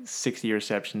have like 60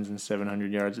 receptions and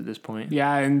 700 yards at this point.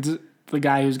 Yeah, and the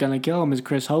guy who's going to kill him is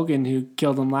Chris Hogan, who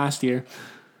killed him last year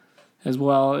as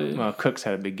well. Well, Cooks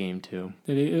had a big game too.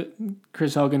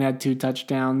 Chris Hogan had 2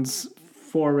 touchdowns,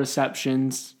 4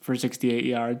 receptions for 68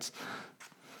 yards.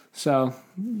 So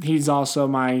he's also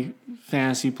my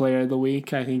fantasy player of the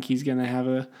week. I think he's going to have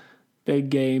a big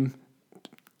game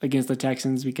against the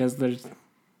Texans because there's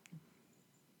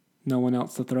no one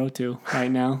else to throw to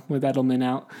right now with Edelman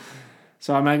out.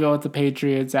 So I'm going to go with the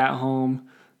Patriots at home.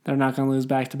 They're not going to lose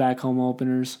back-to-back home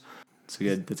openers.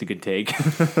 That's a good take.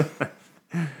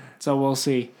 So we'll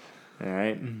see. All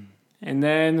right. And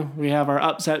then we have our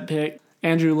upset pick.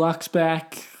 Andrew Luck's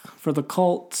back for the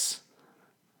Colts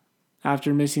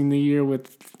after missing the year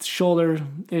with shoulder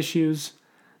issues.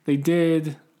 They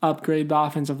did upgrade the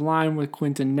offensive line with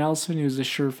Quentin Nelson, who's a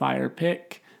surefire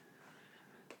pick.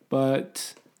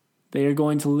 But they are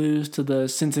going to lose to the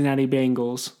Cincinnati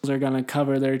Bengals. They're going to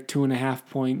cover their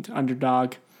 2.5-point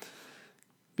underdog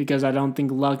because I don't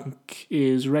think Luck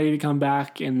is ready to come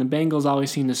back. And the Bengals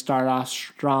always seem to start off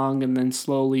strong and then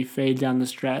slowly fade down the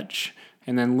stretch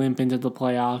and then limp into the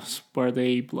playoffs where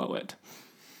they blow it.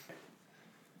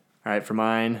 All right, for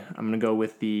mine, I'm going to go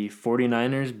with the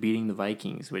 49ers beating the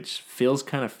Vikings, which feels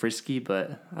kind of frisky,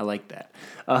 but I like that.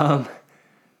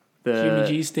 Jimmy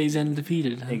G stays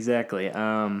undefeated. Huh? Exactly.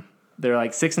 They're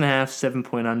like 6.5,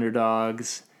 7-point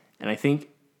underdogs, and I think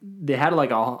they had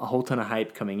like a whole ton of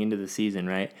hype coming into the season,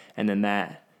 right? And then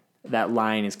that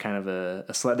line is kind of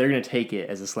a slap. They're going to take it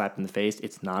as a slap in the face.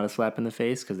 It's not a slap in the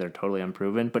face because they're totally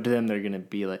unproven, but to them they're going to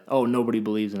be like, oh, nobody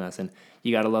believes in us, and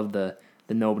you got to love the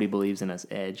nobody believes in us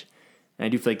edge. And I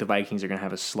do feel like the Vikings are going to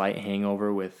have a slight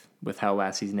hangover with how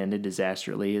last season ended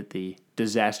disastrously at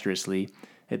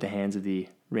the hands of the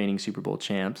reigning Super Bowl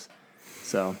champs.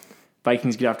 So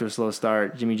Vikings get off to a slow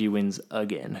start. Jimmy G wins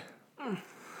again.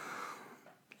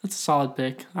 That's a solid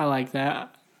pick. I like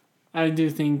that. I do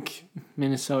think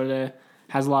Minnesota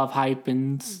has a lot of hype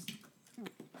and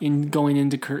in going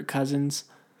into Kirk Cousins.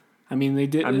 I mean, they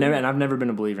did. I've never been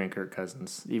a believer in Kirk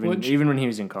Cousins, even when he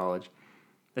was in college.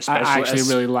 I actually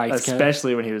really liked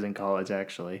especially when he was in college,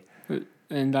 actually.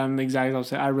 And I'm exactly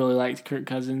opposite. I really liked Kirk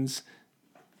Cousins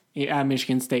at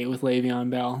Michigan State with Le'Veon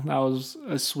Bell. That was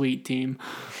a sweet team.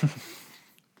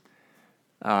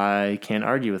 I can't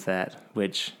argue with that,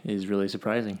 which is really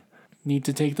surprising. Need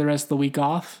to take the rest of the week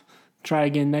off. Try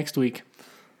again next week.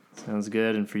 Sounds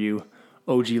good. And for you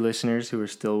OG listeners who are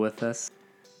still with us,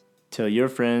 tell your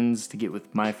friends to get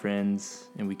with my friends,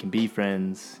 and we can be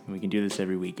friends, and we can do this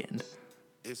every weekend.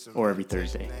 Or every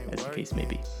Thursday, as the case may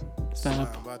be. Is that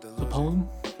a poem?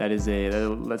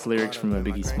 That's lyrics from a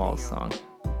Biggie Smalls song.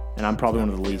 And I'm probably one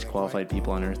of the least qualified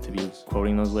people on earth to be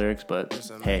quoting those lyrics, but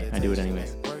hey, I do it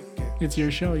anyways. It's your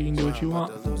show. You can do what you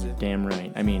want. Damn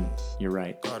right. I mean, you're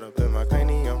right. Caught up in my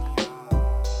cranium.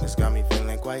 This got me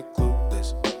feeling quite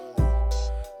clueless.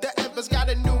 The Ember's got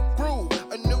a new groove,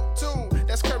 a new tune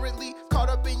that's currently caught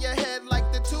up in your head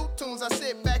like the two tunes. I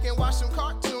sit back and watch some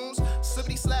cartoons.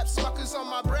 Slippity slap suckers on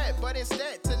my bread, but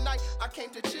instead tonight I came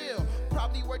to chill.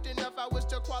 Probably worked enough, I was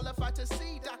still qualified to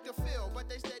see Dr.